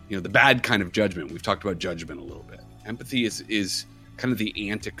 the bad kind of judgment. We've talked about judgment a little bit. Empathy is kind of the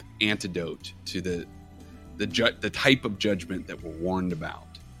antidote to the type of judgment that we're warned about.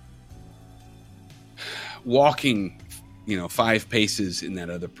 Walking, 5 paces in that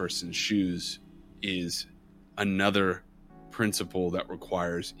other person's shoes is another principle that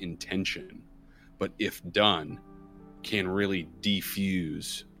requires intention, but if done, can really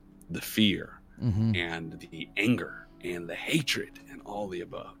defuse the fear and the anger and the hatred and all the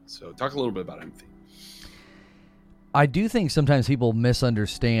above. So talk a little bit about empathy. I do think sometimes people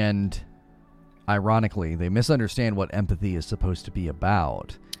misunderstand, ironically, they misunderstand what empathy is supposed to be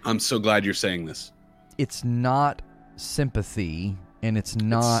about. I'm so glad you're saying this. It's not sympathy, and it's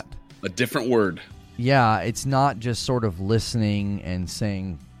not... It's a different word. Yeah, it's not just sort of listening and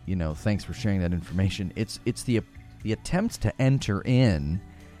saying, thanks for sharing that information. It's the attempt to enter in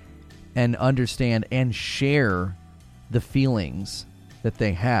and understand and share the feelings that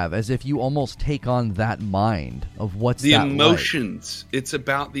they have, as if you almost take on that mind of what's the that emotions. Like. It's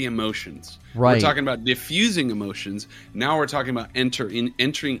about the emotions. Right. We're talking about diffusing emotions. Now we're talking about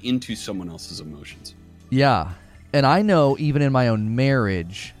entering into someone else's emotions. Yeah, and I know even in my own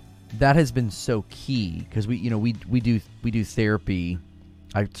marriage, that has been so key, because we do therapy.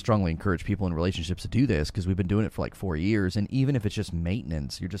 I strongly encourage people in relationships to do this, because we've been doing it for like 4 years, and even if it's just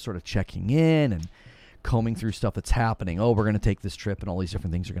maintenance, you're just sort of checking in and combing through stuff that's happening. Oh, we're going to take this trip, and all these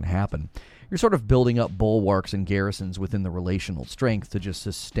different things are going to happen. You're sort of building up bulwarks and garrisons within the relational strength to just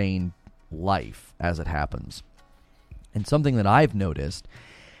sustain life as it happens. And something that I've noticed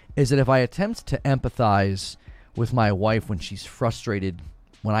is that if I attempt to empathize with my wife when she's frustrated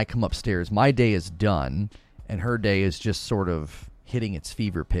when I come upstairs, my day is done, and her day is just sort of hitting its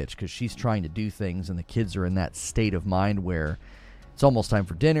fever pitch, because she's trying to do things, and the kids are in that state of mind where it's almost time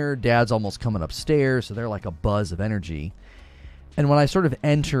for dinner, dad's almost coming upstairs, so they're like a buzz of energy. And when I sort of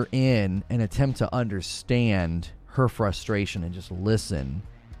enter in and attempt to understand her frustration and just listen,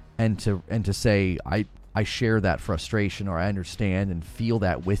 and to say, I share that frustration, or I understand and feel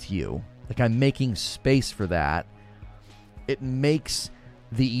that with you, like I'm making space for that, it makes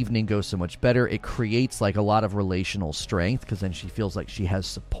the evening go so much better. It creates like a lot of relational strength, because then she feels like she has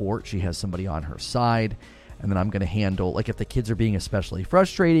support, she has somebody on her side. And then I'm going to handle, like if the kids are being especially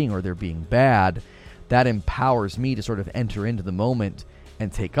frustrating or they're being bad, that empowers me to sort of enter into the moment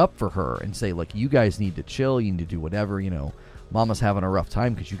and take up for her and say, look, you guys need to chill, you need to do whatever, mama's having a rough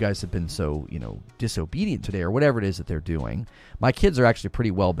time because you guys have been so, disobedient today, or whatever it is that they're doing. My kids are actually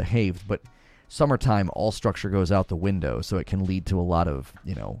pretty well behaved, but summertime, all structure goes out the window, so it can lead to a lot of,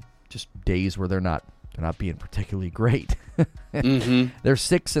 just days where they're not being particularly great. They're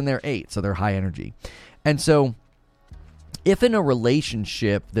 6 and they're 8, so they're high energy. And so if in a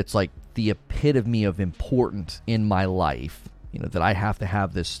relationship that's like the epitome of important in my life, that I have to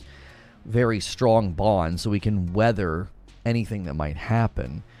have this very strong bond so we can weather anything that might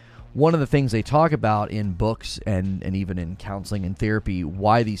happen, one of the things they talk about in books and even in counseling and therapy,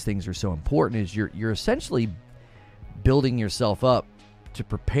 why these things are so important, is you're essentially building yourself up to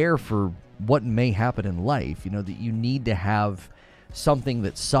prepare for what may happen in life. That you need to have something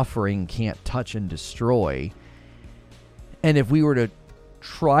that suffering can't touch and destroy. And if we were to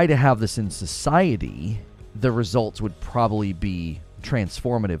try to have this in society, the results would probably be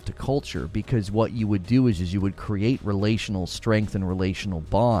transformative to culture, because what you would do is you would create relational strength and relational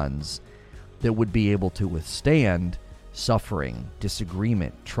bonds that would be able to withstand suffering,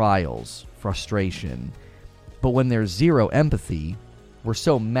 disagreement, trials, frustration. But when there's zero empathy, we're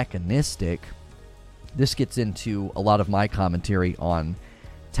so mechanistic. This gets into a lot of my commentary on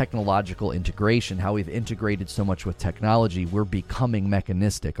technological integration, how we've integrated so much with technology, we're becoming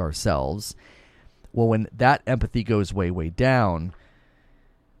mechanistic ourselves. Well, when that empathy goes way, way down,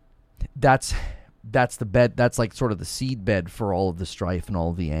 that's the bed, that's like sort of the seed bed for all of the strife and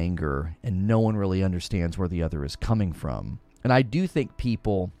all of the anger, and no one really understands where the other is coming from. And I do think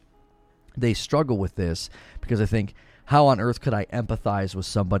people, they struggle with this, because I think, how on earth could I empathize with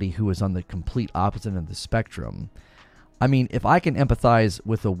somebody who is on the complete opposite end of the spectrum? I mean, if I can empathize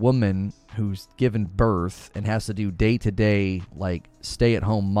with a woman who's given birth and has to do day-to-day, like,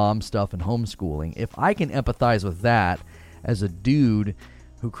 stay-at-home mom stuff and homeschooling, if I can empathize with that as a dude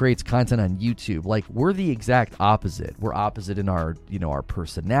who creates content on YouTube, like, we're the exact opposite. We're opposite in our, our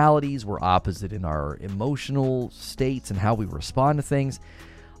personalities. We're opposite in our emotional states and how we respond to things.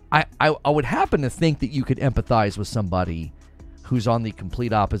 I would happen to think that you could empathize with somebody who's on the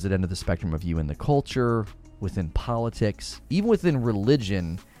complete opposite end of the spectrum of you in the culture, within politics, even within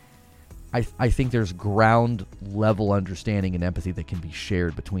religion. I think there's ground level understanding and empathy that can be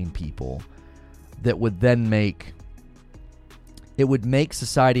shared between people that would then make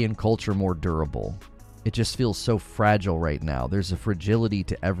society and culture more durable. It just feels so fragile right now. There's a fragility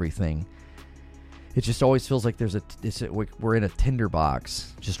to everything. It just always feels like we're in a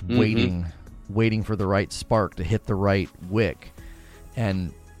tinderbox, just waiting for the right spark to hit the right wick,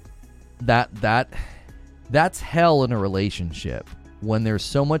 and that's hell in a relationship. When there's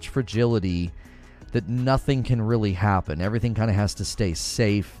so much fragility that nothing can really happen. Everything kind of has to stay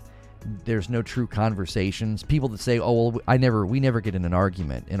safe. There's no true conversations. People that say, "Oh, well, we never get in an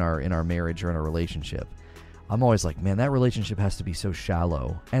argument in our marriage or in our relationship." I'm always like, man, that relationship has to be so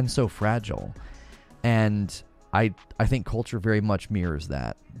shallow and so fragile. And I think culture very much mirrors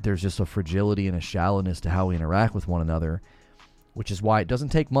that. There's just a fragility and a shallowness to how we interact with one another, which is why it doesn't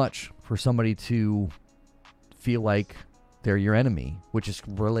take much for somebody to feel like they're your enemy, which is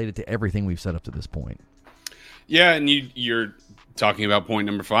related to everything we've said up to this point. Yeah, and you're talking about point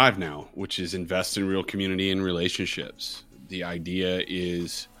number 5 now, which is invest in real community and relationships. The idea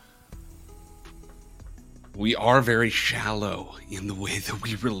is we are very shallow in the way that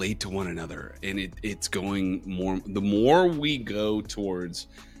we relate to one another, and it's going more. The more we go towards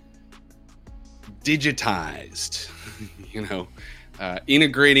digitized,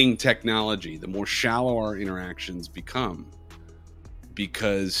 integrating technology, the more shallow our interactions become,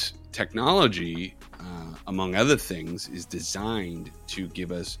 because technology, among other things, is designed to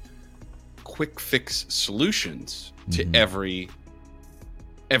give us quick fix solutions to every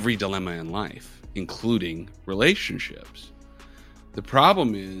dilemma in life, including relationships. The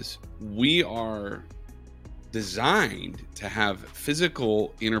problem is we are designed to have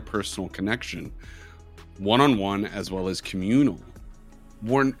physical interpersonal connection, one-on-one as well as communal.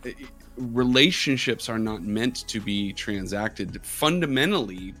 Relationships are not meant to be transacted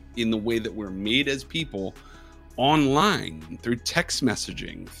fundamentally in the way that we're made as people online, through text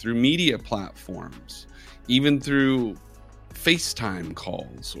messaging, through media platforms, even through FaceTime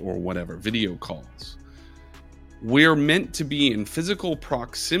calls or whatever, video calls. We're meant to be in physical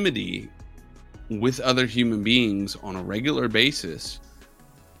proximity with other human beings on a regular basis,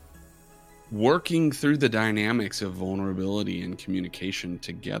 working through the dynamics of vulnerability and communication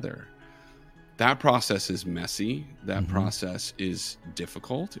together. That process is messy. That process is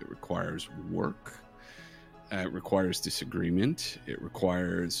difficult. It requires work. It requires disagreement. It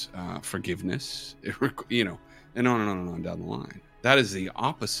requires forgiveness. And on and on and on down the line. That is the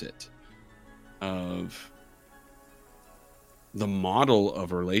opposite of the model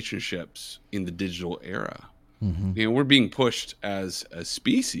of relationships in the digital era. We're being pushed as a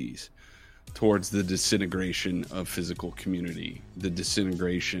species towards the disintegration of physical community, the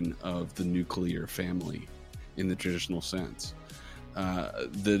disintegration of the nuclear family in the traditional sense,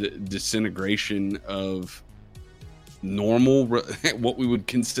 the disintegration of normal, what we would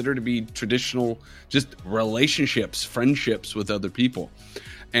consider to be traditional, just relationships, friendships with other people.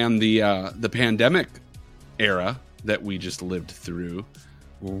 And the pandemic era that we just lived through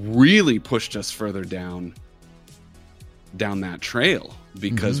really pushed us further down that trail,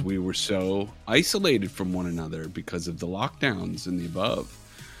 because we were so isolated from one another because of the lockdowns and the above.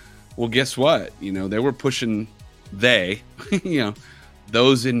 Well, guess what? They were pushing, those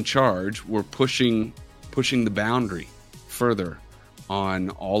in charge were pushing the boundary further on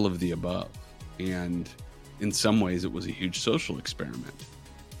all of the above. And in some ways, it was a huge social experiment.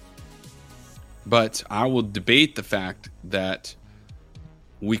 But I will debate the fact that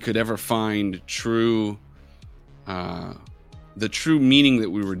we could ever find the true meaning that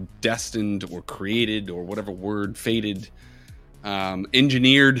we were destined or created, or whatever word, fated,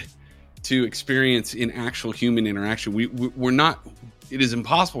 engineered to experience in actual human interaction. We're not. It is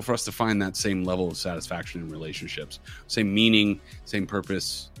impossible for us to find that same level of satisfaction in relationships, same meaning, same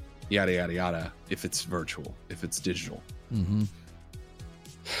purpose, yada yada yada, if it's virtual, if it's digital.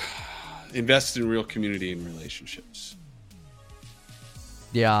 Invest in real community and relationships.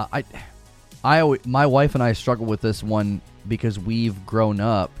 Yeah, my wife and I struggle with this one because we've grown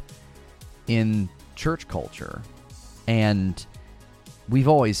up in church culture, and we've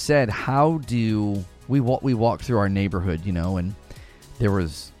always said, how do we walk through our neighborhood, and there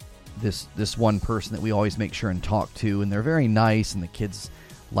was this one person that we always make sure and talk to, and they're very nice, and the kids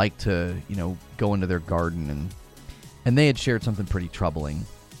like to go into their garden, and they had shared something pretty troubling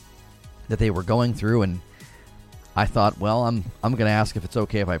that they were going through, and I thought, well, I'm going to ask if it's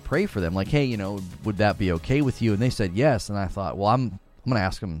okay if I pray for them. Like, hey, would that be okay with you? And they said yes. And I thought, well, I'm going to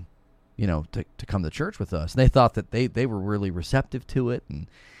ask them, to come to church with us. And they thought that they were really receptive to it. And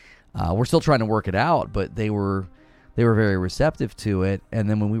We're still trying to work it out, but they were very receptive to it. And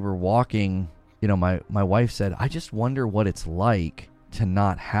then when we were walking, my wife said, I just wonder what it's like to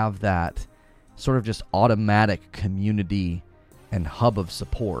not have that sort of just automatic community and hub of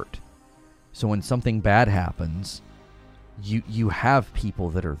support. So when something bad happens, you have people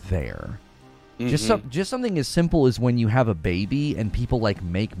that are there. Mm-hmm. Just something as simple as when you have a baby and people like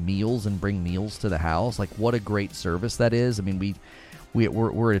make meals and bring meals to the house. Like, what a great service that is. I mean,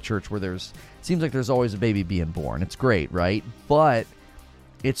 we're at a church where seems like there's always a baby being born. It's great, right? But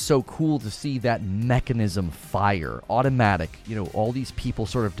it's so cool to see that mechanism fire, automatic. All these people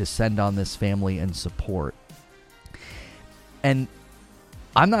sort of descend on this family and support. And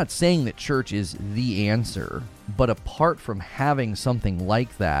I'm not saying that church is the answer, but apart from having something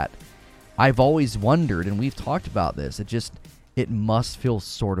like that, I've always wondered, and we've talked about this, it must feel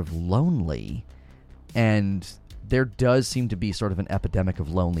sort of lonely. And there does seem to be sort of an epidemic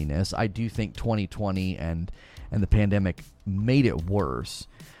of loneliness. I do think 2020 and the pandemic made it worse.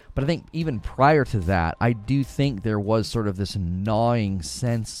 But I think even prior to that, I do think there was sort of this gnawing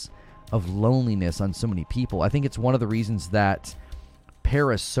sense of loneliness on so many people. I think it's one of the reasons that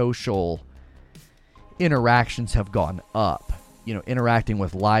parasocial interactions have gone up. Interacting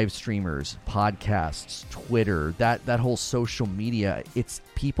with live streamers, podcasts, Twitter, that whole social media,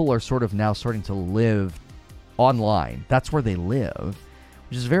 people are sort of now starting to live online. That's where they live,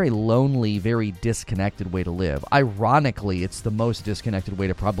 which is a very lonely, very disconnected way to live. Ironically, it's the most disconnected way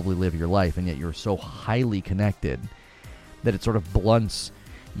to probably live your life, and yet you're so highly connected that it sort of blunts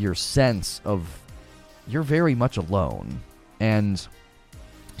your sense of you're very much alone. And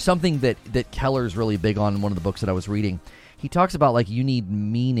something that Keller's really big on in one of the books that I was reading, he talks about like you need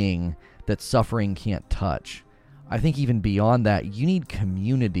meaning that suffering can't touch. I think even beyond that, you need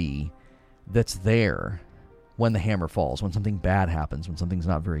community that's there when the hammer falls, when something bad happens, when something's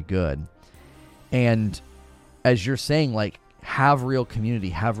not very good. And as you're saying, like, have real community,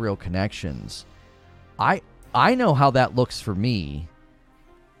 have real connections. I know how that looks for me.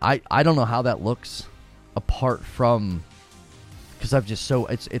 I don't know how that looks apart from, because I've just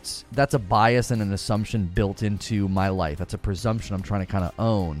that's a bias and an assumption built into my life. That's a presumption I'm trying to kind of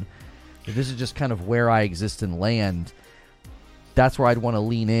own. If this is just kind of where I exist and land, that's where I'd want to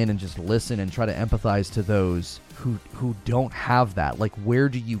lean in and just listen and try to empathize to those who don't have that. Like, where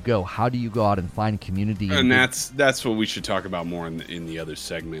do you go? How do you go out and find community? And that's what we should talk about more in the other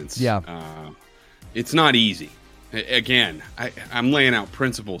segments. Yeah. It's not easy. Again, I'm laying out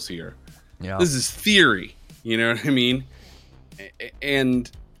principles here. Yeah. This is theory. You know what I mean? And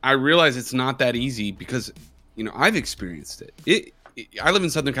I realize it's not that easy because, I've experienced it. I live in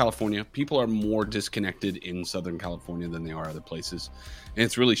Southern California. People are more disconnected in Southern California than they are other places. And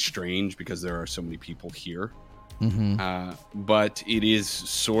it's really strange because there are so many people here. Mm-hmm. But it is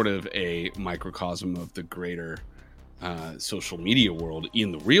sort of a microcosm of the greater social media world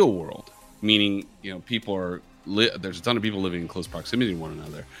in the real world. Meaning, people are there's a ton of people living in close proximity to one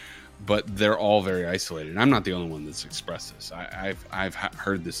another, but they're all very isolated. And I'm not the only one that's expressed this. I've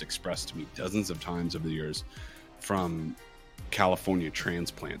heard this expressed to me dozens of times over the years from California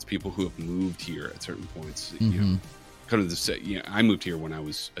transplants, people who have moved here at certain points. Mm-hmm. I moved here when I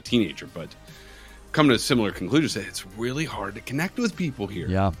was a teenager, but come to a similar conclusion. That it's really hard to connect with people here.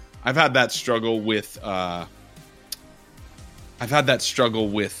 Yeah, I've had that struggle with.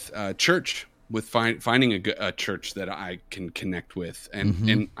 Church, with finding a church that I can connect with,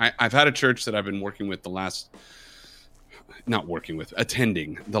 and I've had a church that I've been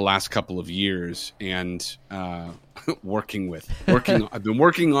attending the last couple of years, and I've been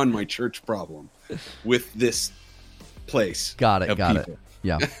working on my church problem with this place. Got it.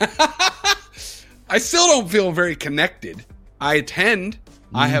 Yeah. I still don't feel very connected. I attend.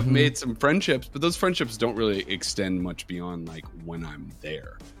 I have made some friendships, but those friendships don't really extend much beyond like when I'm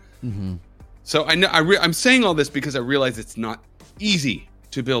there. Mm-hmm. So I know I'm saying all this because I realize it's not easy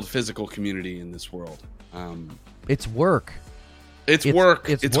to build physical community in this world. It's work. It's work.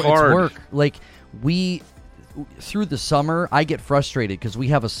 It's hard. It's work. Like, through the summer, I get frustrated because we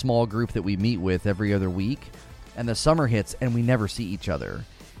have a small group that we meet with every other week, and the summer hits and we never see each other.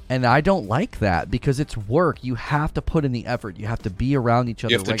 And I don't like that because it's work. You have to put in the effort. You have to be around each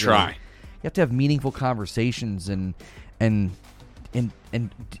other. You have to try. You have to have meaningful conversations and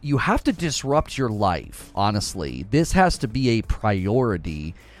you have to disrupt your life, honestly. This has to be a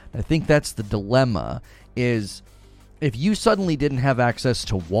priority. I think that's the dilemma, is if you suddenly didn't have access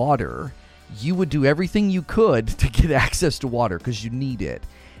to water, you would do everything you could to get access to water because you need it.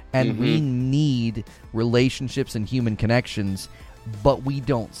 And we need relationships and human connections but we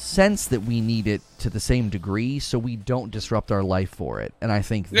don't sense that we need it to the same degree, so we don't disrupt our life for it. And I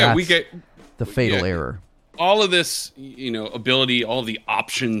think that's the fatal error. All of this, ability, all the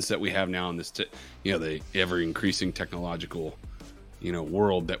options that we have now in this, the ever increasing technological,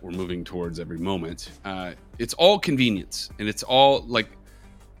 world that we're moving towards every moment. It's all convenience, and it's all like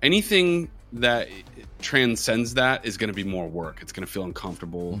anything that transcends that is going to be more work. It's going to feel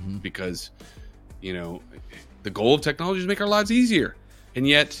uncomfortable because, the goal of technology is to make our lives easier, and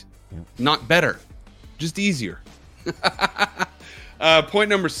yet not better, just easier. Point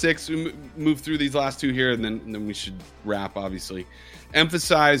number 6, we move through these last 2 here, and then we should wrap, obviously.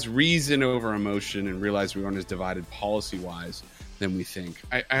 Emphasize reason over emotion and realize we aren't as divided policy-wise than we think.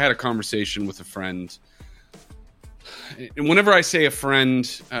 I had a conversation with a friend, and whenever I say a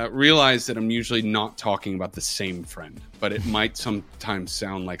friend, realize that I'm usually not talking about the same friend, but it might sometimes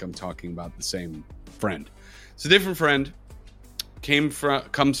sound like I'm talking about the same friend. It's a different friend,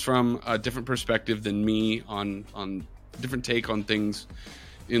 comes from a different perspective than me on different take on things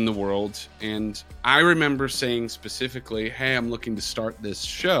in the world. And I remember saying specifically, hey, I'm looking to start this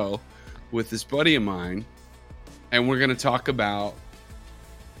show with this buddy of mine, and we're going to talk about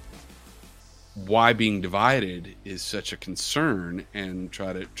why being divided is such a concern, and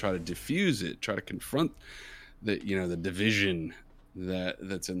try to diffuse it, try to confront the division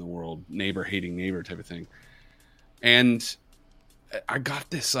that's in the world, neighbor hating neighbor type of thing. And I got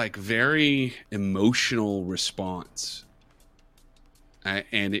this like very emotional response,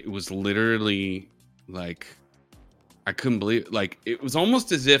 and it was literally like, I couldn't believe it. Like, it was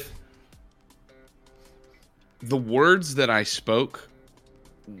almost as if the words that I spoke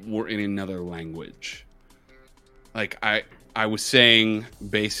were in another language. Like I was saying,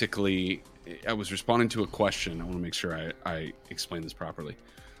 basically, I was responding to a question. I want to make sure I explain this properly.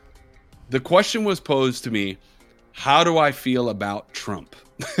 The question was posed to me, how do I feel about Trump?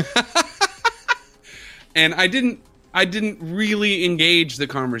 And I didn't really engage the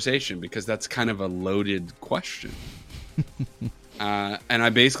conversation because that's kind of a loaded question. And I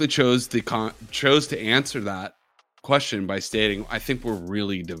basically chose to answer that question by stating, I think we're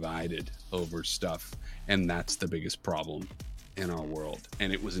really divided over stuff, and that's the biggest problem in our world.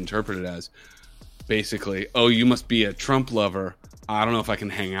 And it was interpreted as basically, oh, you must be a Trump lover. I don't know if I can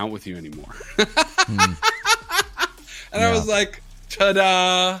hang out with you anymore. And I was like,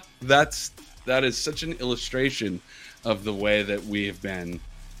 ta-da! That is such an illustration of the way that we have been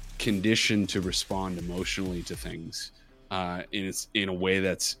conditioned to respond emotionally to things in a way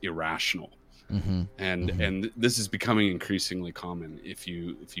that's irrational. And this is becoming increasingly common. If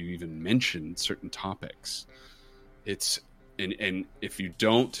you even mention certain topics, and if you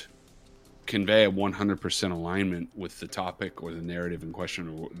don't convey a 100% alignment with the topic or the narrative in question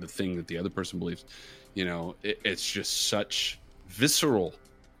or the thing that the other person believes, it's just such visceral.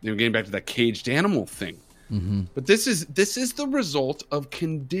 Getting back to that caged animal thing. But this is the result of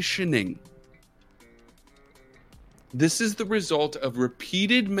conditioning. This is the result of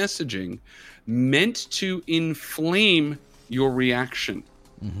repeated messaging meant to inflame your reaction.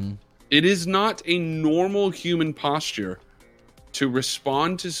 It is not a normal human posture to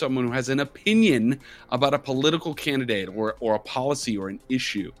respond to someone who has an opinion about a political candidate or a policy or an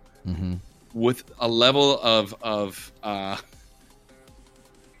issue with a level of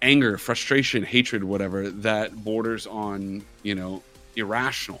anger, frustration, hatred, whatever, that borders on,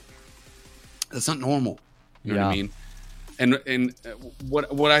 irrational. That's not normal. You know what I mean? And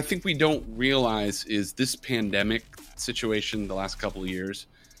what I think we don't realize is this pandemic situation the last couple of years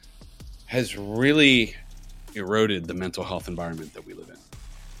has really eroded the mental health environment that we live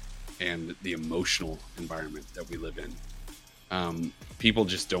in and the emotional environment that we live in. People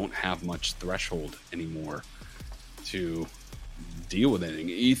just don't have much threshold anymore to deal with anything.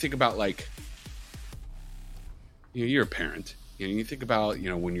 You think about, like, you're a parent. You think about,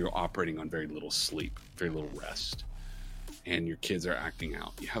 when you're operating on very little sleep, very little rest, and your kids are acting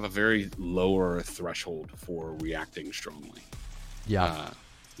out. You have a very lower threshold for reacting strongly.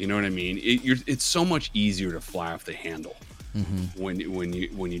 You know what I mean? It's so much easier to fly off the handle when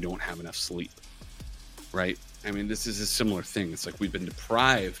you don't have enough sleep, right? I mean, this is a similar thing. It's like we've been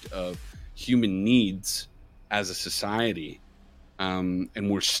deprived of human needs as a society, and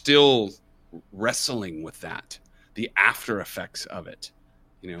we're still wrestling with that, the after effects of it,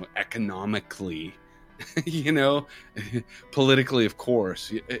 economically, politically, of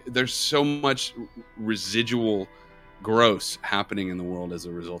course. There's so much residual gross happening in the world as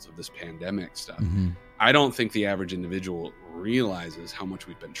a result of this pandemic stuff. I don't think the average individual realizes how much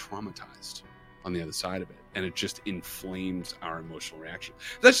we've been traumatized on the other side of it, and it just inflames our emotional reaction.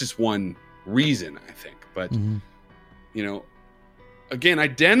 That's just one reason, I think. But again,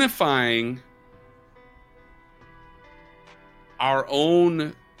 identifying our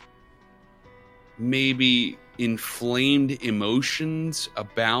own maybe inflamed emotions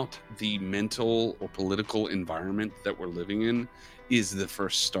about the mental or political environment that we're living in is the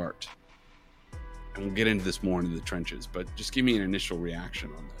first start. And we'll get into this more into the trenches, but just give me an initial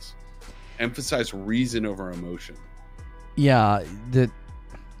reaction on this. Emphasize reason over emotion. Yeah,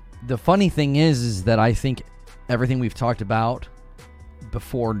 the funny thing is that I think everything we've talked about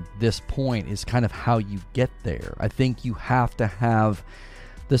before this point is kind of how you get there. I think you have to have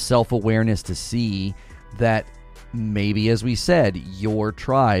the self-awareness to see that maybe, as we said, your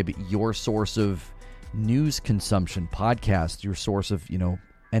tribe, your source of news consumption, podcast, your source of,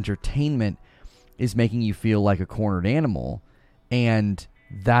 entertainment is making you feel like a cornered animal, and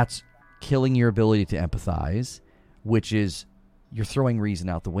that's killing your ability to empathize, which is you're throwing reason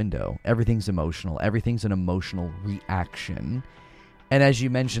out the window. Everything's emotional. Everything's an emotional reaction. And as you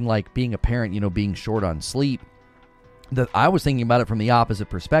mentioned, like being a parent, being short on sleep, that I was thinking about it from the opposite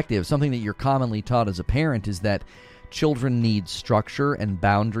perspective. Something that you're commonly taught as a parent is that children need structure and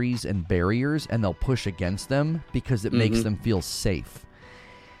boundaries and barriers, and they'll push against them because it makes them feel safe.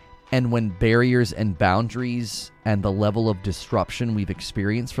 And when barriers and boundaries and the level of disruption we've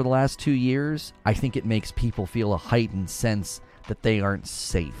experienced for the last 2 years, I think it makes people feel a heightened sense that they aren't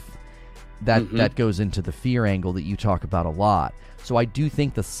safe. That goes into the fear angle that you talk about a lot. So I do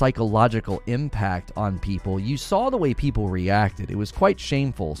think the psychological impact on people, you saw the way people reacted. It was quite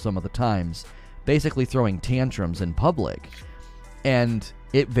shameful some of the times, basically throwing tantrums in public. And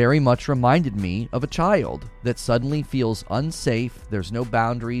it very much reminded me of a child that suddenly feels unsafe, there's no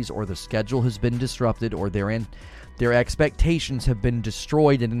boundaries, or the schedule has been disrupted, or their expectations have been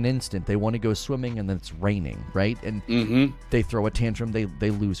destroyed in an instant. They want to go swimming and then it's raining, right? And they throw a tantrum, they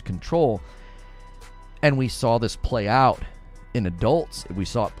lose control. And we saw this play out in adults. We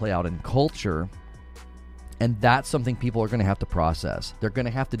saw it play out in culture. And that's something people are going to have to process. They're going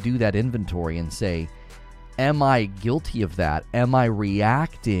to have to do that inventory and say, am I guilty of that? Am I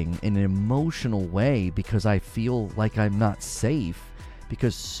reacting in an emotional way because I feel like I'm not safe?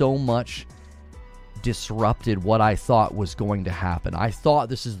 Because so much disrupted what I thought was going to happen. I thought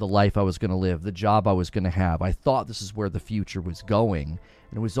this is the life I was going to live, the job I was going to have. I thought this is where the future was going.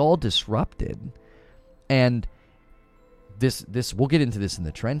 And it was all disrupted. And this we'll get into this in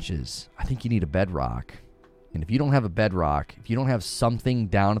the trenches. I think you need a bedrock. And if you don't have a bedrock, if you don't have something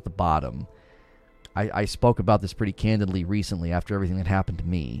down at the bottom, I spoke about this pretty candidly recently after everything that happened to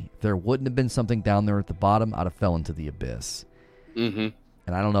me. If there wouldn't have been something down there at the bottom, I'd have fell into the abyss. And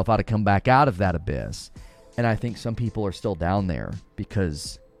I don't know if I'd have come back out of that abyss. And I think some people are still down there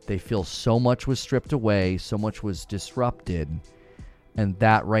because they feel so much was stripped away, so much was disrupted. And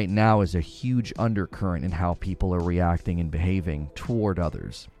that right now is a huge undercurrent in how people are reacting and behaving toward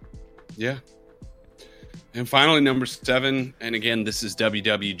others. Yeah. And finally, number 7, and again, this is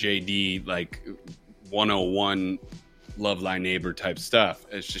WWJD, like 101 love thy neighbor type stuff.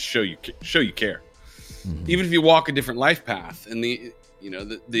 It's just show you care. Even if you walk a different life path. And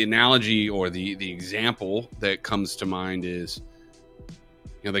the analogy or the example that comes to mind is,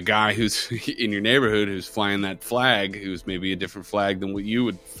 the guy who's in your neighborhood who's flying that flag, who's maybe a different flag than what you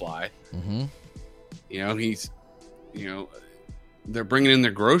would fly. They're bringing in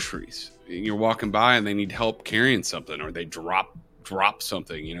their groceries. You're walking by and they need help carrying something, or they drop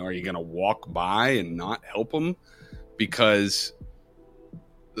something. Are you going to walk by and not help them because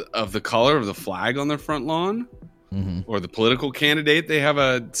of the color of the flag on their front lawn, or the political candidate they have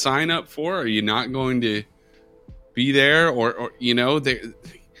a sign up for? Are you not going to be there? Or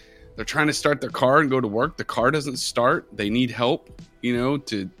they're trying to start their car and go to work. The car doesn't start. They need help,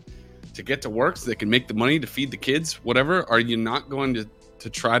 to get to work so they can make the money to feed the kids, whatever. Are you not going to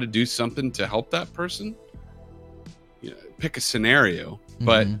try to do something to help that person? Pick a scenario.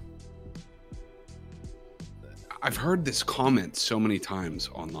 But I've heard this comment so many times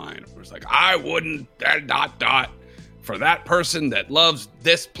online where it's like, I wouldn't ... for that person that loves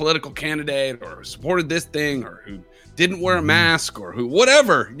this political candidate or supported this thing or who didn't wear a mask or who,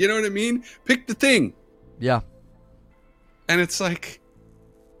 whatever, you know what I mean? Pick the thing. Yeah. And it's like,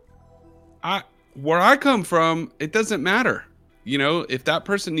 where I come from, it doesn't matter. If that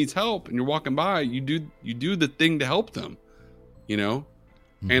person needs help and you're walking by, you do the thing to help them,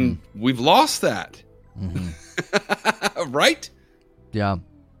 and we've lost that. Right? Yeah.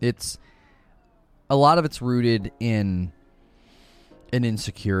 It's a lot of it's rooted in an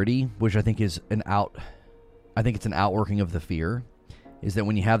insecurity, which I think is it's an outworking of the fear, is that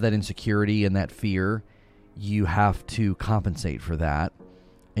when you have that insecurity and that fear, you have to compensate for that.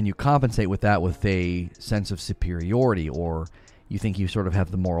 And you compensate with that with a sense of superiority, or You think you sort of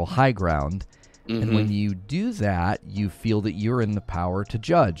have the moral high ground. Mm-hmm. And when you do that, you feel that you're in the power to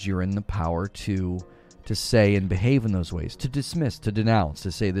judge. You're in the power to say and behave in those ways, to dismiss, to denounce,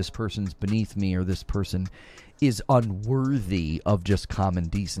 to say this person's beneath me or this person is unworthy of just common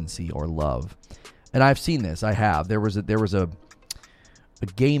decency or love. And I've seen this. I have. There was a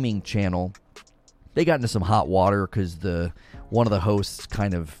gaming channel. They got into some hot water because one of the hosts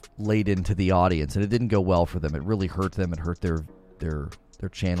kind of laid into the audience, and it didn't go well for them. It really hurt them. It hurt their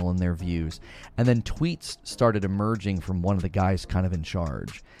channel and their views. And then tweets started emerging from one of the guys kind of in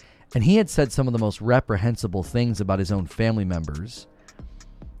charge. And he had said some of the most reprehensible things about his own family members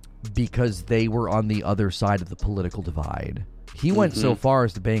because they were on the other side of the political divide. He went so far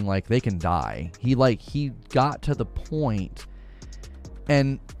as to being like, they can die. He got to the point,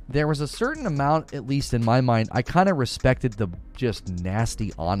 and there was a certain amount, at least in my mind, I kind of respected the just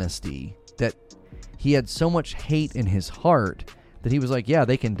nasty honesty that he had so much hate in his heart that he was like, yeah,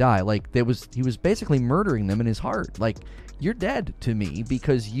 they can die. Like, he was basically murdering them in his heart. Like, you're dead to me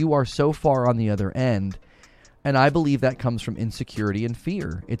because you are so far on the other end. And I believe that comes from insecurity and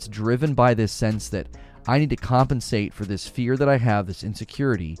fear. It's driven by this sense that I need to compensate for this fear that I have, this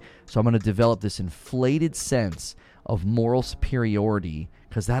insecurity. So I'm going to develop this inflated sense of moral superiority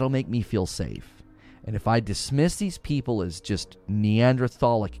because that'll make me feel safe. And if I dismiss these people as just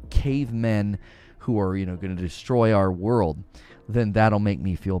Neanderthalic cavemen who are, going to destroy our world, then that'll make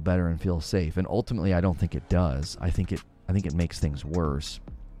me feel better and feel safe. And ultimately, I don't think it does. I think it makes things worse.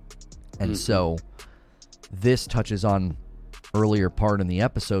 And so this touches on earlier part in the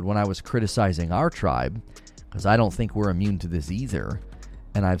episode when I was criticizing our tribe, because I don't think we're immune to this either.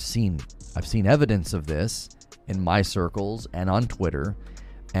 And I've seen evidence of this in my circles and on Twitter.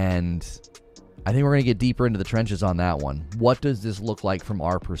 And I think we're going to get deeper into the trenches on that one. What does this look like from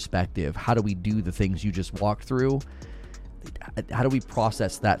our perspective? How do we do the things you just walked through? How do we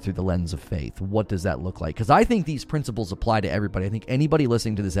process that through the lens of faith? What does that look like? Because I think these principles apply to everybody. I think anybody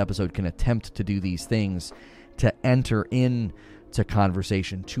listening to this episode can attempt to do these things to enter into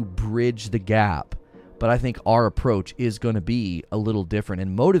conversation, to bridge the gap. But I think our approach is going to be a little different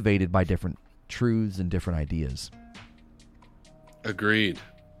and motivated by different truths and different ideas. Agreed.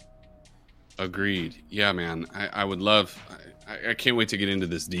 Yeah, man. I would love... I can't wait to get into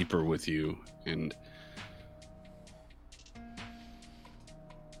this deeper with you. And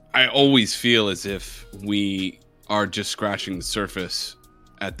I always feel as if we are just scratching the surface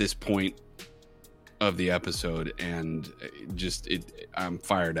at this point of the episode, and I'm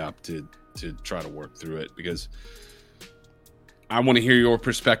fired up to try to work through it because I want to hear your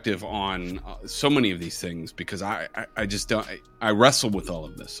perspective on so many of these things, because I just don't. I wrestle with all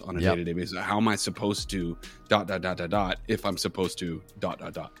of this on a day-to-day basis. How am I supposed to ... if I'm supposed to ...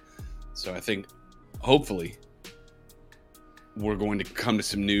 So I think hopefully we're going to come to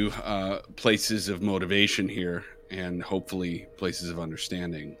some new places of motivation here, and hopefully places of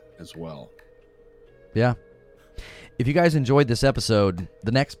understanding as well. Yeah. If you guys enjoyed this episode,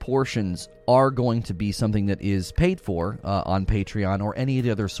 the next portions are going to be something that is paid for on Patreon or any of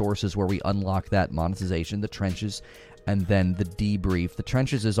the other sources where we unlock that monetization, the trenches, and then the debrief. The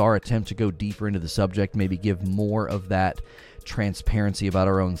trenches is our attempt to go deeper into the subject, maybe give more of that transparency about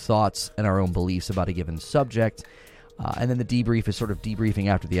our own thoughts and our own beliefs about a given subject. And then the debrief is sort of debriefing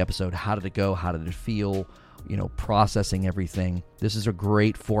after the episode. How did it go? How did it feel? Processing everything. This is a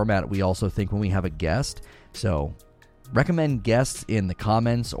great format, we also think, when we have a guest. So recommend guests in the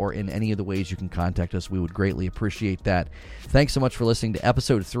comments or in any of the ways you can contact us. We would greatly appreciate that. Thanks so much for listening to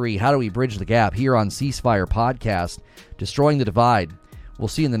Episode 3, How Do We Bridge the Gap, here on Ceasefire Podcast, Destroying the Divide. We'll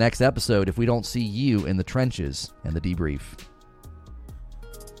see you in the next episode if we don't see you in the trenches and the debrief.